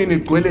enyameni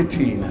igcwele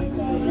thina.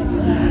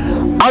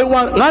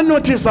 I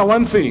notice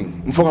one thing,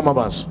 mfoka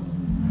mabazo.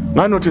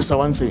 I notice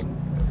one thing.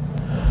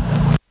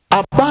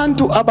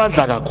 Abantu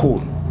abadla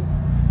kakhulu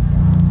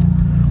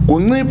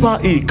kuncipha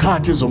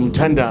izikhathi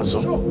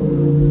zomthandazo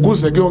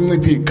kuze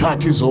kuyoncipha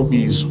izikhathi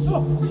zobizo.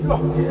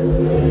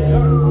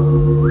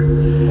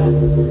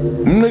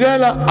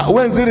 Mnikela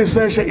wenza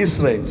research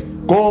eIsrael,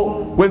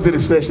 go wenza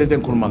research lento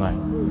engikhuluma ngayo.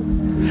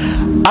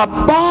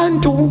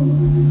 Abantu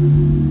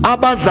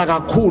abadla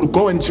kakhulu,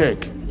 go and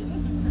check,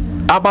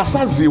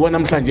 abasaziwa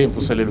namhlanje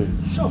emvuselelweni.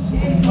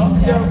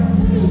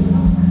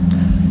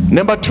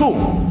 Number 2,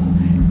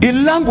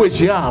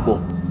 ilanguage yabo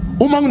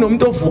uma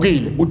kunomuntu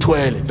ovukile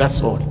uthwele,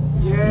 that's all.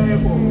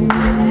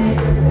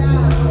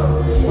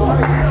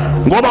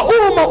 Ngoba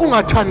uma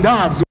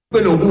ungathandazi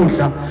ube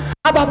nokudla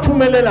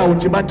abaphumelela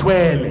uthi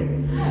bathwele,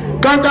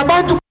 kanti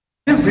abantu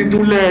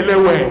izindulele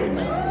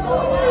wena.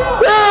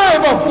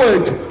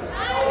 Bafowethu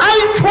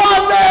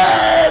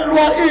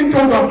ayithwalelwa into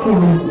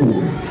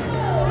kaNkulunkulu,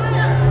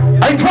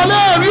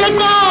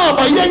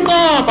 ayithwalelwa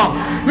iyenqaba.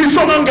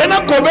 Ngisho ngangena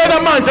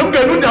gobela manje,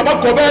 ungena uNdaba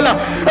gobela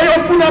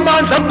eyofuna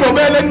amandla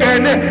gobela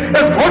engene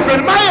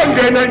esigodlweni, maye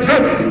ngena nje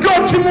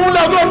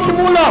kuyothimula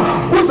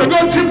uze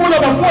kuyothimula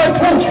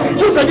bafowethu,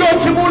 uze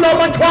kuyothimula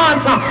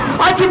amathwasa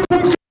athi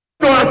umhlobo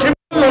wakhe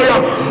moya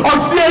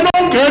asiyena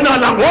ongena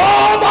la,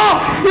 ngoba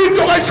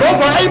into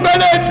kaJehova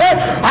ayibelethe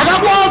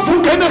akakwazi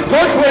ungena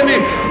esigodlweni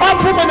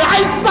aphume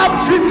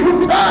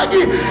ayisubstitute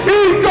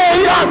into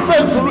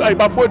yasezulu. Ayi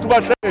bafowethu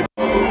kahle,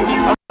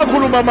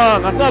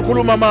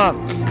 asingakhuluma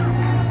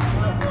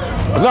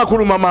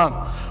manga.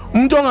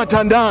 Umuntu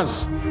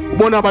ongathandazi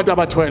ubona abantu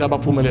abathwele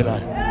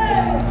abaphumelelayo.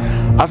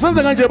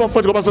 Asenze kanje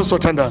bafowethu ngoba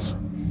sesizothandaza.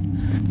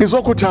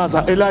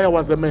 Ngizokhuthaza, Elijah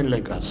was a man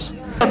like us.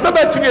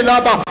 Asebethi ke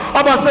laba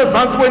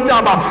abasezansi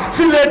kwentaba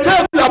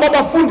silethe laba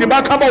abafundi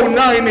bakhe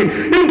abawu9,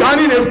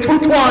 ingane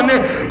nesithuthwane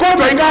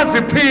kodwa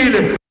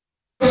ingaziphile.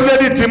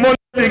 Suleli demon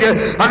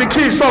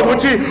alikhishwa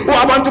ukuthi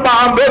abantu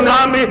bahambe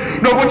nami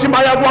nokuthi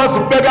bayakwazi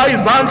ukubeka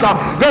izandla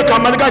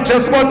ngegama lika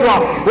Jesu,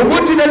 kodwa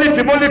ukuthi leli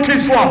demon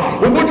likhishwa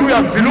ukuthi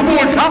uyazila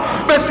ukudla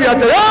bese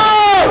uyathi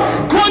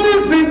khona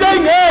izinto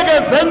engeke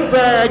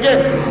zenzeke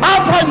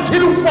up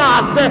until you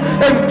fast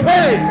and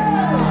pray.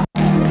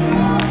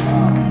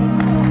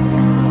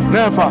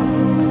 Never.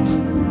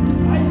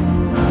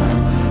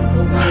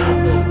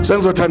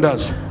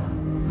 Sengizothandaza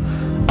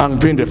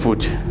angiphinde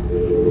futhi.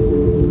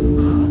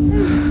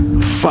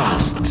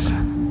 Fast.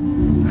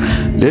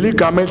 Leli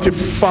gama elithi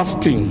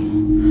fasting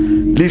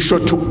lisho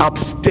to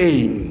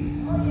abstain.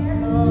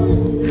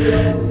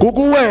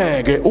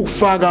 Kukuweke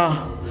ukufaka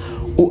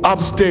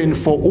abstain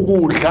for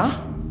ukudla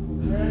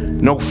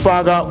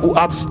nokufaka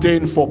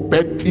abstain for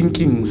bad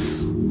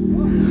thinkings,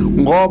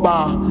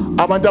 ngoba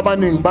abantu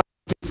abaningi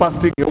bathi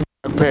fasting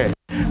kuphela.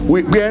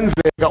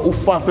 Kuyenzeka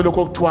ufast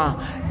lokho kuthiwa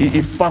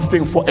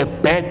i-fasting for a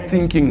bad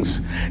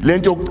thinkings,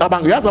 lento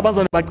yokucabanga. Yazi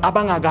abazane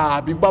bacabanga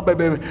kabi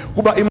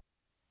kuba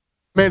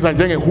imeza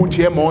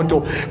njengehuthi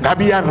yemonto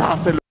ngabe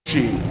iyarasa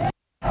loshini.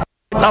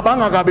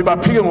 Cabanga kabi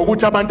baphike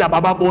ngokuthi abantu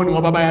abababoni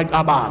ngoba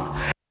bayacabanga.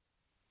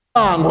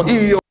 Ngo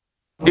iyo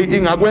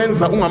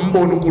ingakwenza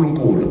ungamboni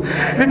uNkulunkulu.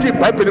 Lithi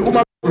iBhayibheli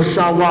uma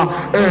ushawa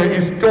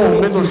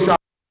istorm bezoshawa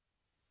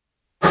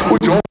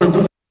uJobe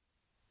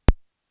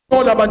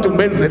abantu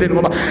ngibenzeleni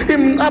ngoba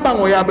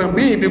imicabango yabo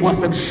embibi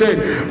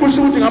kwasebusheni.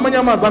 Kusho ukuthi ngamanye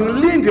amazwi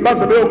angilindi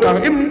baze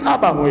beyoganga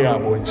imicabango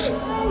yabo nje.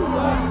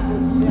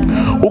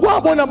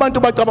 Ukwabona abantu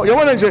bacabanga,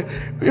 yabona nje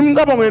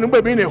imicabango yenu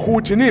kube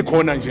minehuthi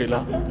nikhona nje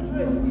la.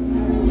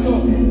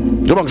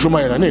 Njengoba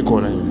ngishumayela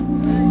nikhona nje.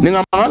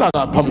 Ningamangala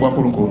kaphi phambi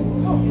kwaNkulunkulu?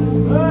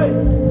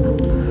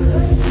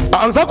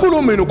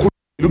 Angisakhulumi mina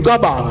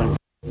ucabanga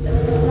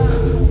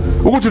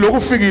ukuthi lokhu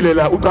ufikile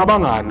la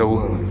ucabangana.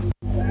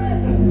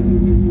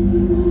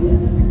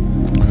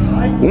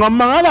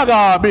 Ungamangala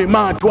kabi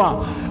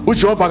mathwa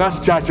uJehova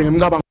akasijaje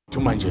ngemicabango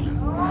yethu manje la.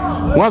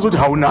 Ungazi ukuthi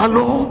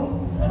hawunalo.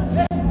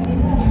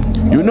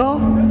 You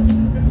know,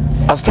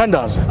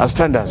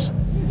 asithandaze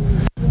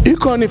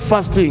ikhona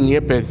fasting ye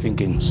bad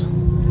thinkings.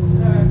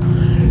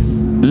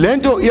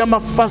 Lento yama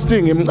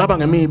fasting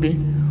ngemicabango emibi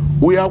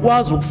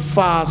uyakwazi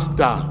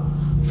ukufasta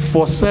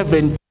for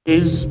 7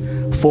 days,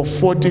 for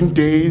 14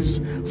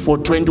 days, for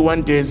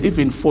 21 days,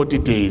 even 40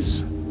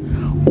 days.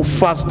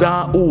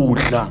 Ufasta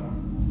udla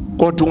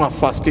kodwa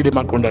ungafastile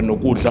maqondana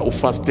nokudla,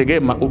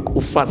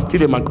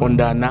 ufastile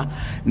maqondana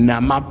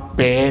nama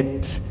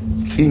bad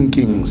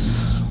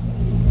thinkings.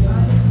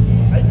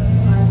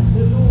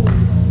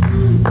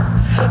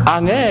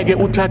 Angeke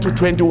uthathe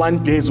 21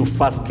 days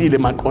ufastile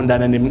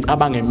maqondana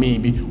nemicabango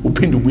emibi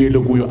uphinde ubuyele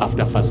kuyo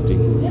after fasting.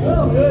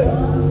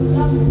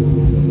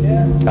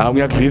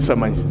 Ngiyakudlisa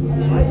manje.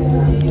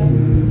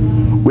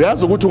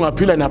 Uyazi ukuthi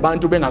ungaphila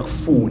nabantu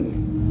bengakufuni.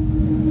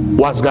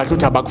 Wazi kahle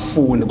ukuthi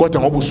abakufuni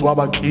kodwa ngoba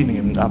usuwaba clean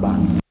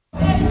ngemicabango.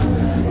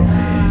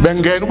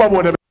 Bengena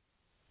ubabona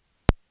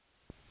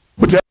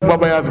uthi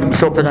baba yazi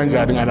ngimhlophe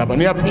kanjani ngalapha.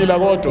 Niyaphila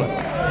kodwa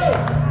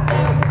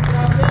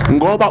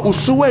ngoba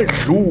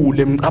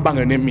usuwedlule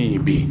emicabangweni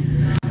emibi.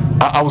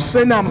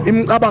 Awusena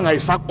imicabango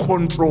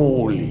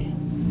ayisacontrol.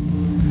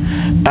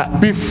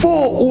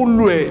 Before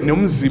ulwe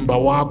nomzimba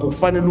wakho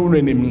kufanele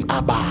ulwe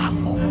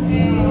nemicabango.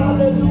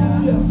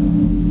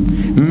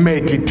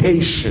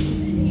 Meditation.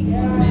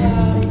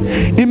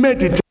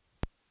 Imeditation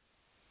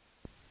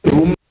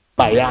room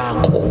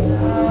yakho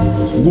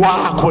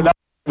kwakho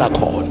la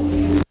khona.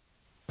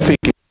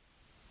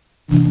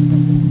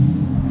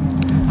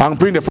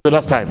 Angiphinde for the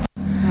last time.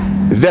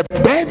 The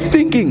bad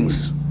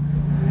thinkings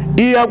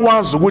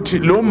iyakwazi ukuthi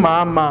lo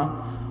mama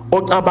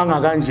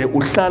ocabanga kanje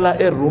uhlala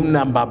room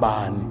number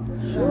bani,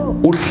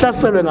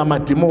 uhlaselwe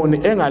ngamadimoni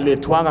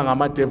engalethwanga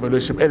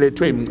ngamadevolution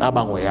elethwe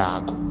imicabango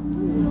yakho.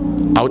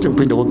 Awuthi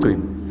ngiphinde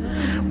kokugcina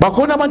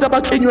bakhona abantu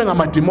abaklinywe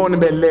ngamadimoni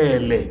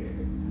belele,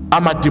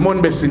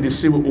 amadimoni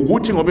besindisiwe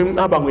ukuthi ngoba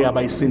imicabango yabo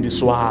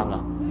ayisindiswanga.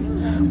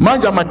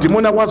 Manje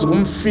amadimoni akwazi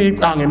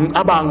ukumfica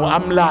ngemicabango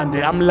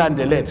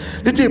amlandelele.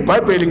 Lithi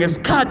iBhayibheli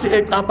ngesikhathi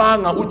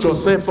ecabanga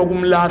uJoseph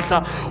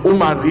okumlahla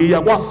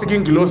uMaria kwafika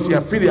ingilosi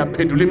yafika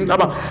yaphendula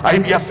imicabango.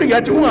 Yafika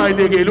yathi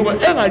ungayilekeli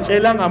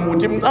engatshelanga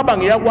muntu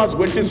imicabango iyakwazi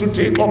ukwehlisa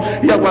uThixo,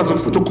 iyakwazi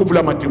futhi ukukhuphula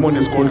amadimoni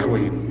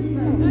esigodlweni.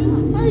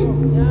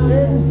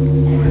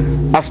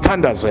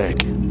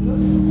 Asithandazeke.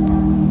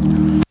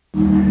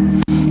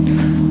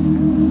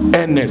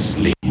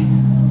 Honestly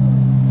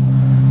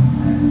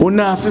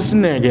unasi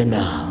sineke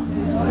na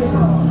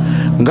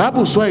ngabe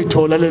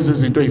uswayithola lezi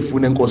zinto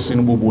ezifuna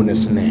enkosini ububune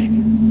sineke.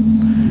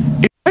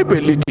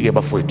 iBhayibheli lithi ke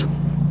bafowethu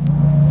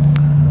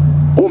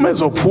uma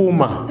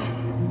ezophuma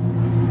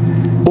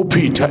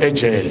uPeter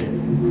ejele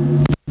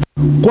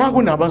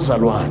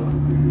kwakunabazalwane.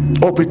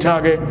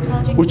 oPeter ke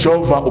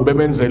uJehova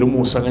ubemenzela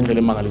umusa ngendlela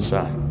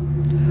emangalisayo.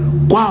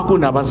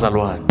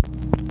 Kwakunabazalwane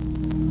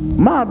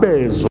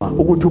mabezwa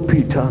ukuthi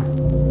uPeter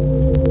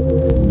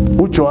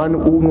uJohn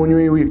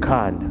unqunywe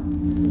ikhanda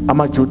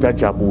amaJuda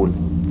ajabule.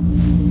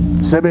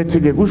 Sebethi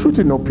ke kusho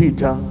ukuthi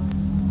noPeter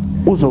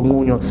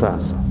uzonqunywa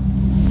kusasa.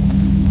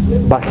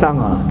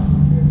 Bahlangana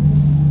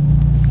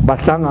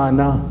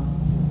bahlangana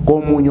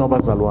komunye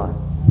wabazalwane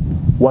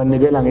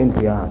wanikela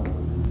ngendlu yakhe.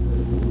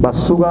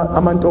 Basuka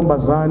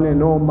amantombazane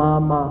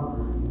nomama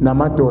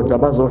namadoda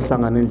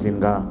bazohlangana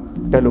endlini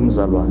yalo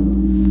mzalwane.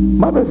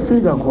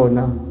 Mabefika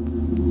khona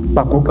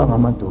baguqa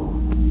ngamadolo.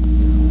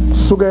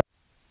 Suke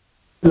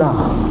la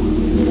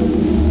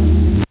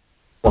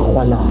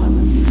wakwalana.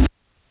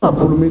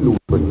 Akhuluma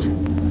ilutho nje.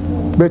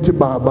 Bethi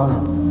baba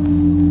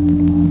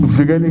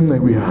vikela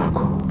incebo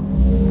yakho.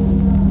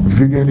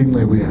 Vikela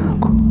incebo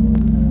yakho.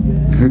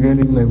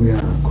 Vikela incebo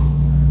yakho.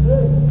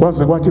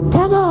 Kwaze kwathi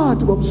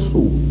phakathi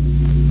kobusuku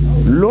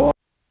lo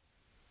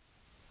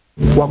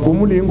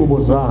wagumula ingubo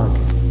zakhe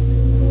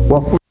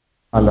wafula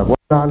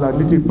walala.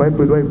 Lithi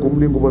iBhayibheli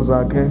wayigumula ingubo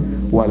zakhe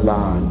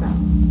walala.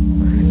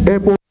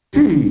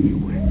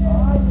 Ebothiwe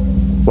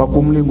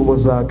wagumula ingubo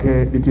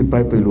zakhe. Lithi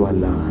iBhayibheli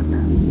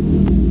walala.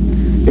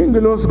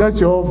 Ingilosi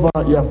kaJehova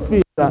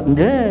yafika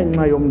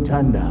ngenxa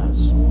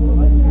yomthandazo.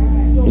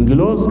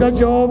 Ingilosi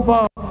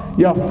kaJehova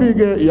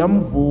yafike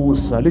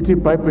yamvusa. Lithi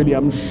iBhayibheli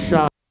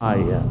yamshaya.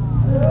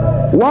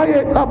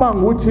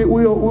 Wayecabanga ukuthi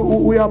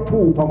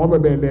uyaphupha ngoba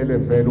belele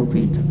vele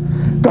uPeter.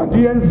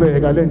 Kanti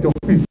yenzeka lento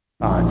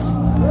physically.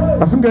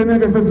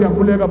 Asingeneke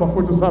sesiyakhuleka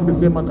bafowethu sihambe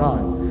siye emakhaya.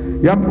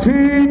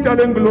 Yamthinta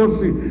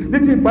lengilosi.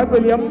 Lithi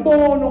iBhayibheli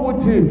yambona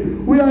ukuthi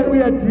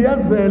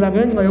uyadiyazela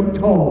ngenxa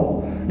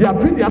yokuthoma.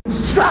 Yaphinda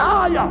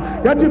yamshaya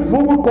yathi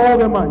vuka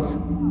ugqoke manje.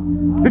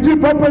 Lithi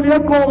iBhayibheli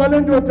yagqoka le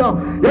ndoda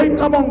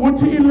yayicabanga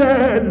ukuthi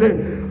ilele.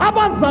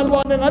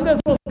 Abazalwane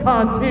ngaleso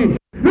sikhathi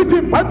lithi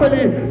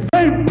iBhayibheli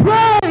they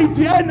prayed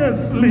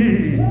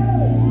earnestly.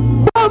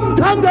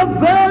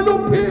 Bamthandazela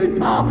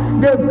uPeter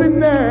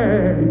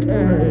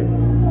ngesineke.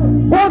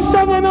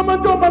 Kwahlangana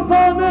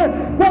amantombazane,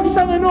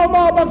 kwahlangana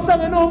obaba,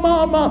 kwahlangana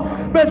omama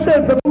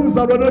behleze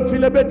kumzalwane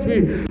othile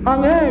bethi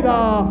angeke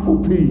afe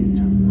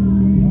uPeter.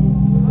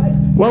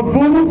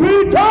 Wavuka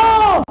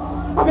uPeter.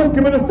 Ake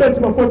sigibele stage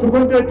bafowethu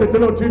konke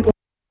ededela uThixo.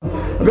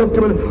 Ake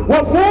sigibele.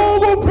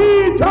 Wavuka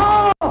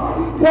uPeter.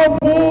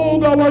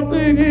 Wavuka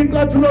wacika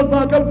inkathulo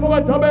zakhe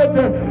mfoka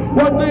Thabethe.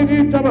 Wacika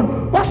ithaba.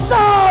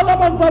 Bahlala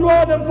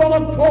abazalwane mfoka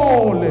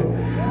Sithole.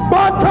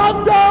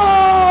 Bathandaza.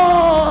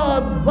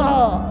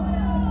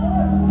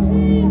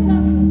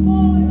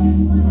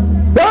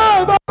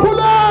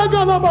 Bakhuleka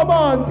laba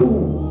bantu.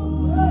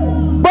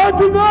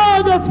 Bathi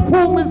ngeke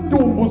siphume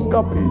isidumbu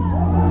sikaPeter.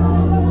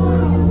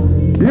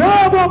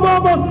 Yebo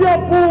baba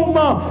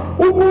siyavuma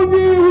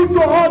umunyiwe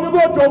uJohane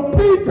kodwa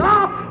uPeter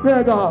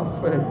ngeke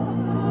afe.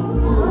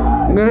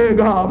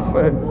 Ngeke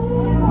afe.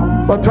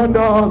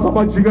 Bathandaza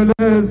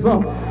bajikeleza.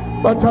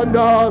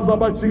 Bathandaza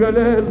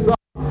bajikeleza.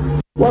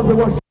 Waze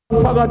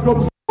kwashaya phakathi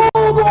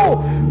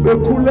kobusuku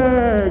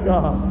bekhuleka.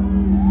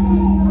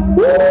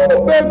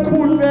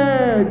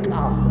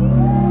 Bekhuleka.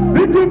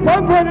 Lithi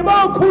iBhayibheli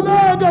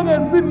bakhuleka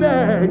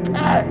ngesineke.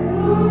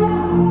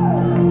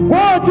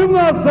 Kwathi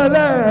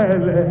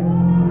ungazelele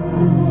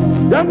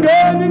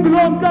yangena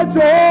ingilosi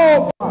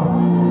kaJehova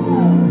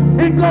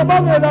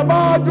icabangela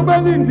abantu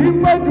belinde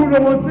impendulo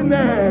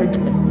ngosineke.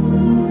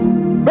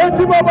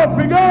 Bethi baba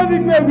vikela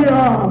inceku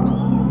yakho.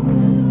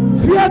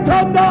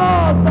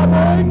 Siyathandaza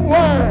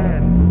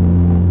ngoyingwena.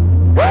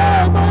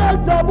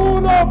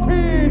 Bayajabula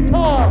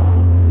uPeter.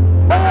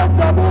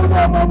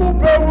 Bayajabula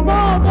babubhewu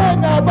bonke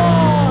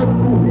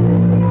nabantu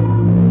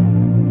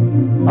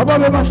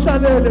ababe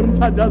bahlalele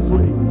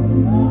emthandazweni.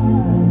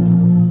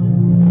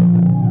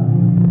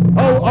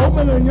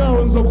 Awumele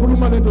nyawo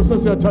ngizokhuluma lento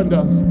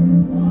sesiyathandaza.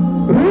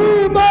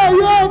 Riba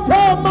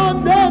yethe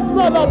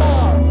mandesa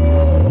laba.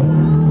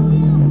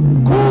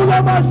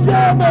 Kula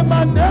bashebe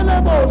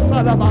mandele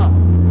bosalaba.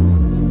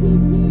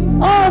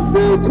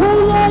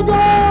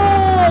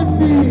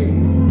 Asikhulekeni.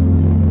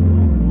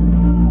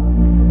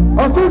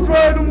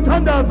 Asijwayele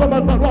umthandazo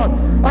abazalwane.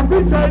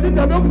 Asijwayele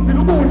indaba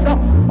yokuzila ukudla.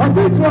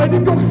 Asijwayele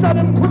into yokuhlala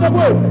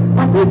emkhulekweni.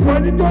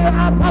 Asijwayele into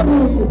ye-upper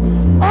room.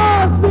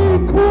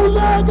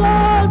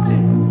 Asikhulekeni.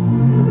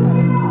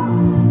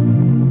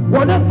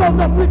 Wona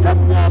South Africa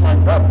mnyama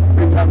nje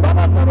ithemba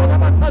abazalwane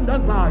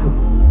abathandazayo.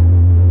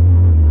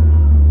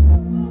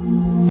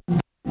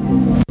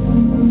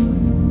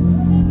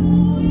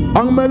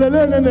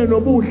 Angimelelene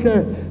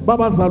nobuhle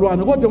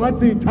babazalwane kodwa ngathi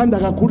sithanda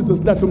kakhulu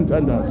sesilahla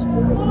umthandazo.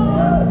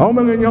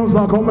 Awume ngenyawo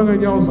zakho, awume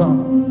ngenyawo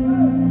zakho.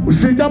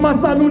 Ushintsha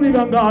amasaluni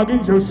kangaki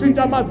nje,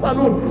 ushintsha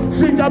amasaluni,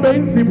 ushintsha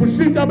beyinzipho,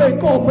 ushintsha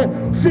beyinkophe,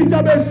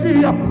 ushintsha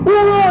beshiya.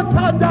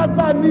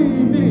 Uyothandaza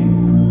nini?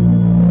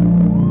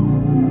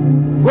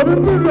 Ngoba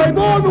impilo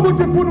uyayibona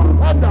ukuthi ifuna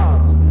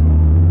umthandazo.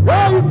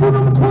 Ifuna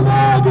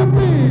umkhuleko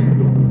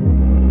impilo.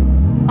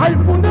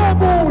 Ayifune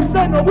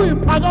buhle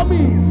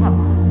nokuyiphakamisa.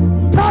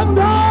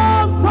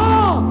 Thandaza.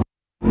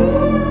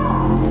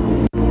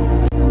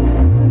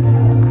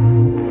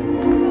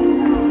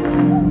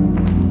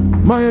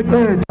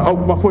 Mayeqeda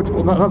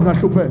awubafowethu ngazi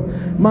ngahlupheka.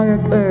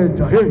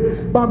 Mayeqeda hey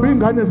bamba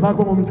ingane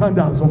zakho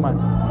ngomthandazo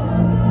manje.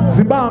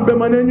 Zibambe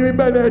manje enye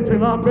uyibelethe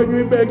ngapha enye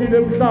uyibekile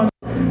emhlanje.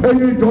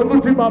 Enye idonsa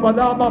uthi baba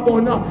la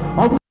babona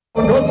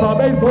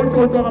ndozabe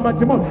izontshontshwa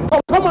ngamadimoni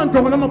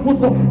awukhamandongo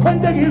namafuso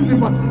konke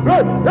izimva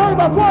hey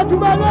bafowethu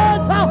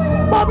beletha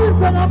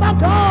babize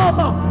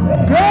ngamagama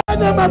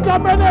ngene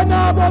emagameni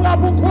nabo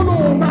lapho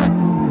ukhulume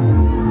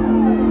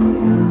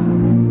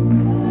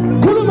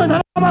khulume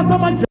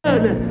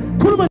nabasamajele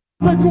khulume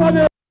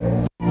nabasetshwaleni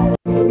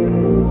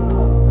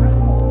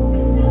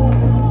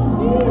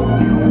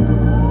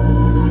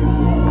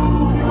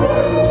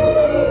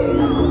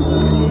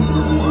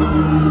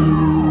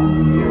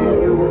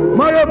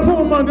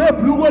ephuma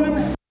nebhluko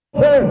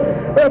elimhlophe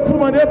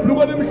ephuma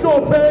nebhluko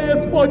elimhlophe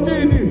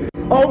esportini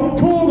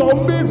awumthuka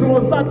umbizi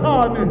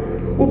ngosathane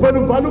uvela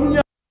uvala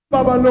umnyama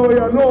baba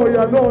loya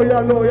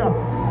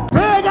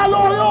bheka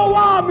loyo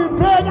wami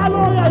bheka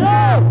loya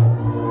ye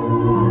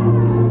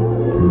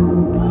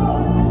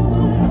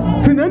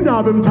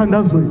sinendaba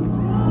emthandazweni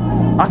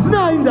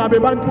asinayo indaba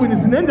ebantwini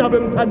sinendaba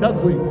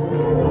emthandazweni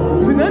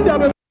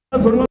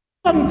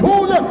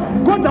ngithule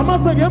kodwa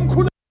mase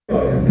ngiyemkhulu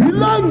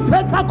yila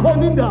ngithetha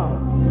khona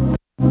indaba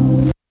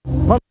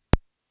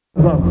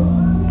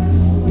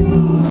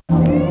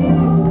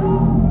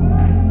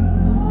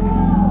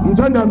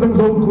umthandazo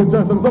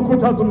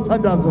ngizokhuthaza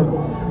umthandazo la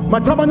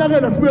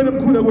mathabanakela sibuyele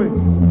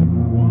emkhulekweni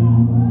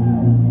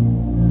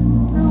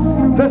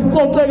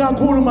sesixoxe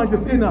kakhulu manje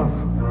enough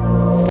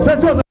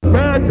sesiyoze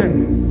sibhede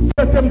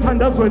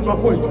semthandazweni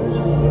bafowethu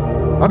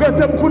ake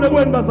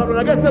semkhulekweni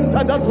bazalwane ake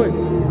semthandazweni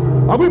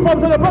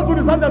akuyiphamisele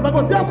phezulu izandla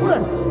zakho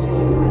siyakhuleka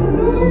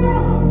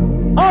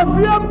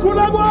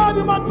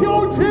asiyamkhulekweni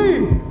maTOG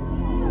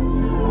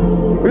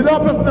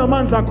ilapho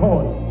esinamandla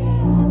khona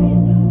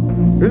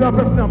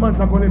ilapho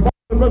esinamandla khona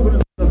phezulu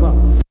izandla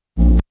zakho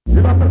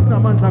ilapho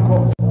esinamandla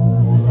khona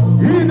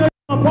yini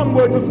ngaphambi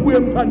kwethu sibuye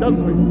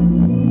emthandazweni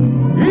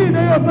yini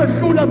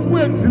eyosehlula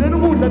sibuye ekuzileni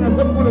ukudla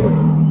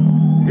nasemkhulekweni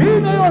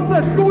yini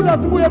eyosehlula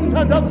sibuye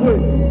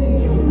emthandazweni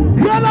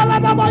yalala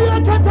baba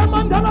yekhetha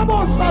mandala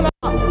boshala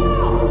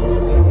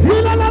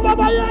yilala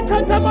baba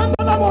yekhetha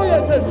mandala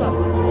boyethesha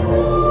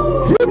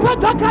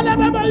yiphatha kale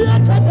baba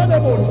yekhetha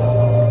lebosha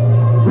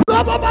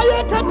baba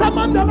yekhetha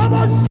mandala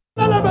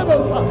boshala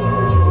lebosha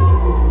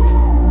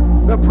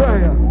the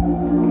prayer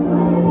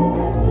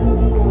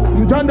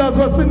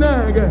mthandazo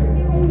sineke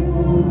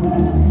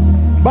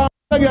ba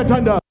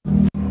ngiyathanda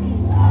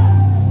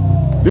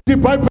lithi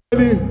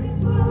iBhayibheli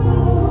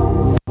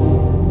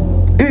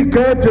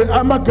igede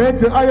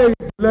amagede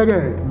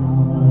ayeyivulekela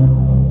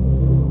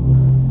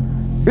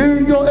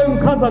into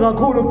engikhaza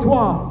kakhulu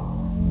kuthiwa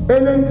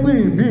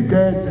elensimbi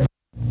igede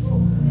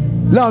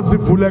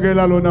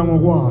lazivulekela lona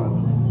ngokwalo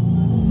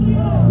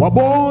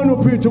wabona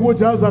uPeter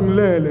ukuthi aza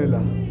ngilele la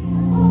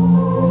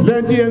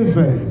lento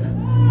yenzeka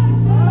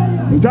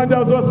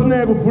mthandazo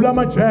sineke uvula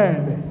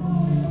amajele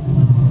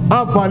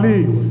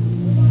avaliwe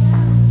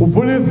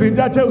uvula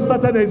izinto athe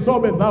usathane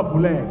isobe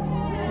zavuleka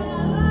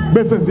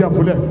bese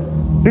ziyavuleka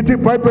lithi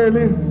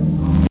iBhayibheli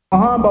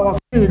wahamba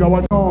wafika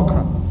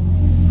wanokha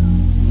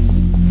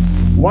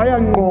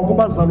wayanqoka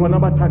kubazalwane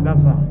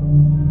abathandazayo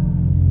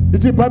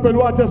lithi iBhayibheli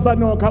wathi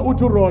sanokha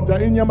uthi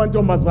uRoda inyama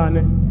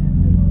ntombazane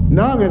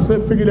nange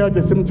sefikile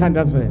kade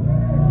simthandazela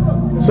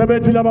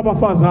sebethi laba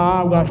bafazi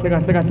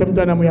kahle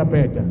mntanami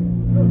uyabheda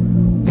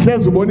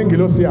hleze ubona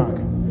ingilosi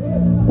yakhe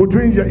uthi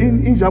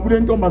injabulo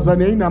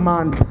yentombazane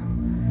inamandla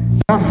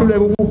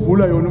yahluleka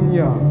ukuvula yona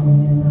umnyango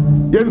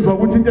yenzwa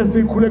ukuthi into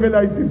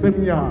esikhulekela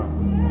isisemnyango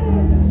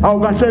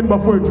awukahleni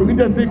bafowethu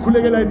into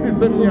esikhulekela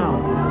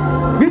isisemnyango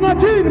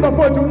ngingathini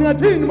bafowethu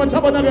ngingathini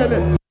mathabanakele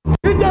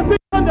into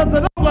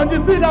esithandazela kanti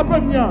silapha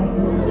emnyango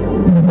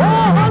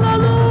oh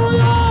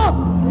haleluya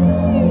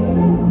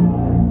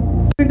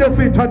into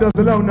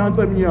esithandazela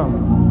unansi emnyango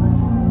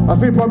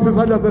asiphamisa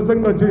isandla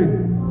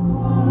sesenqathini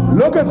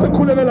lokho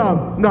esikhulekela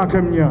nakhe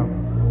emnyango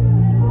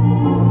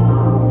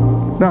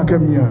nakhe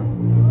emnyango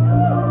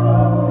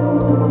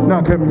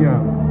nakhe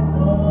emnyango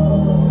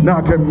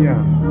nakhe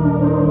emnyango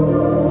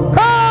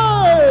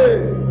hey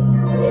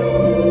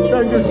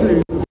thank you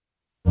Jesus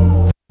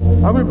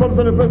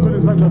akuyiphamisele phezulu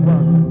isandla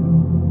sakho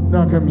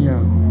nakhe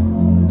emnyango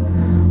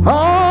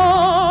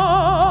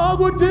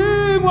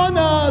akudingwa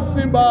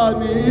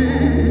nasibani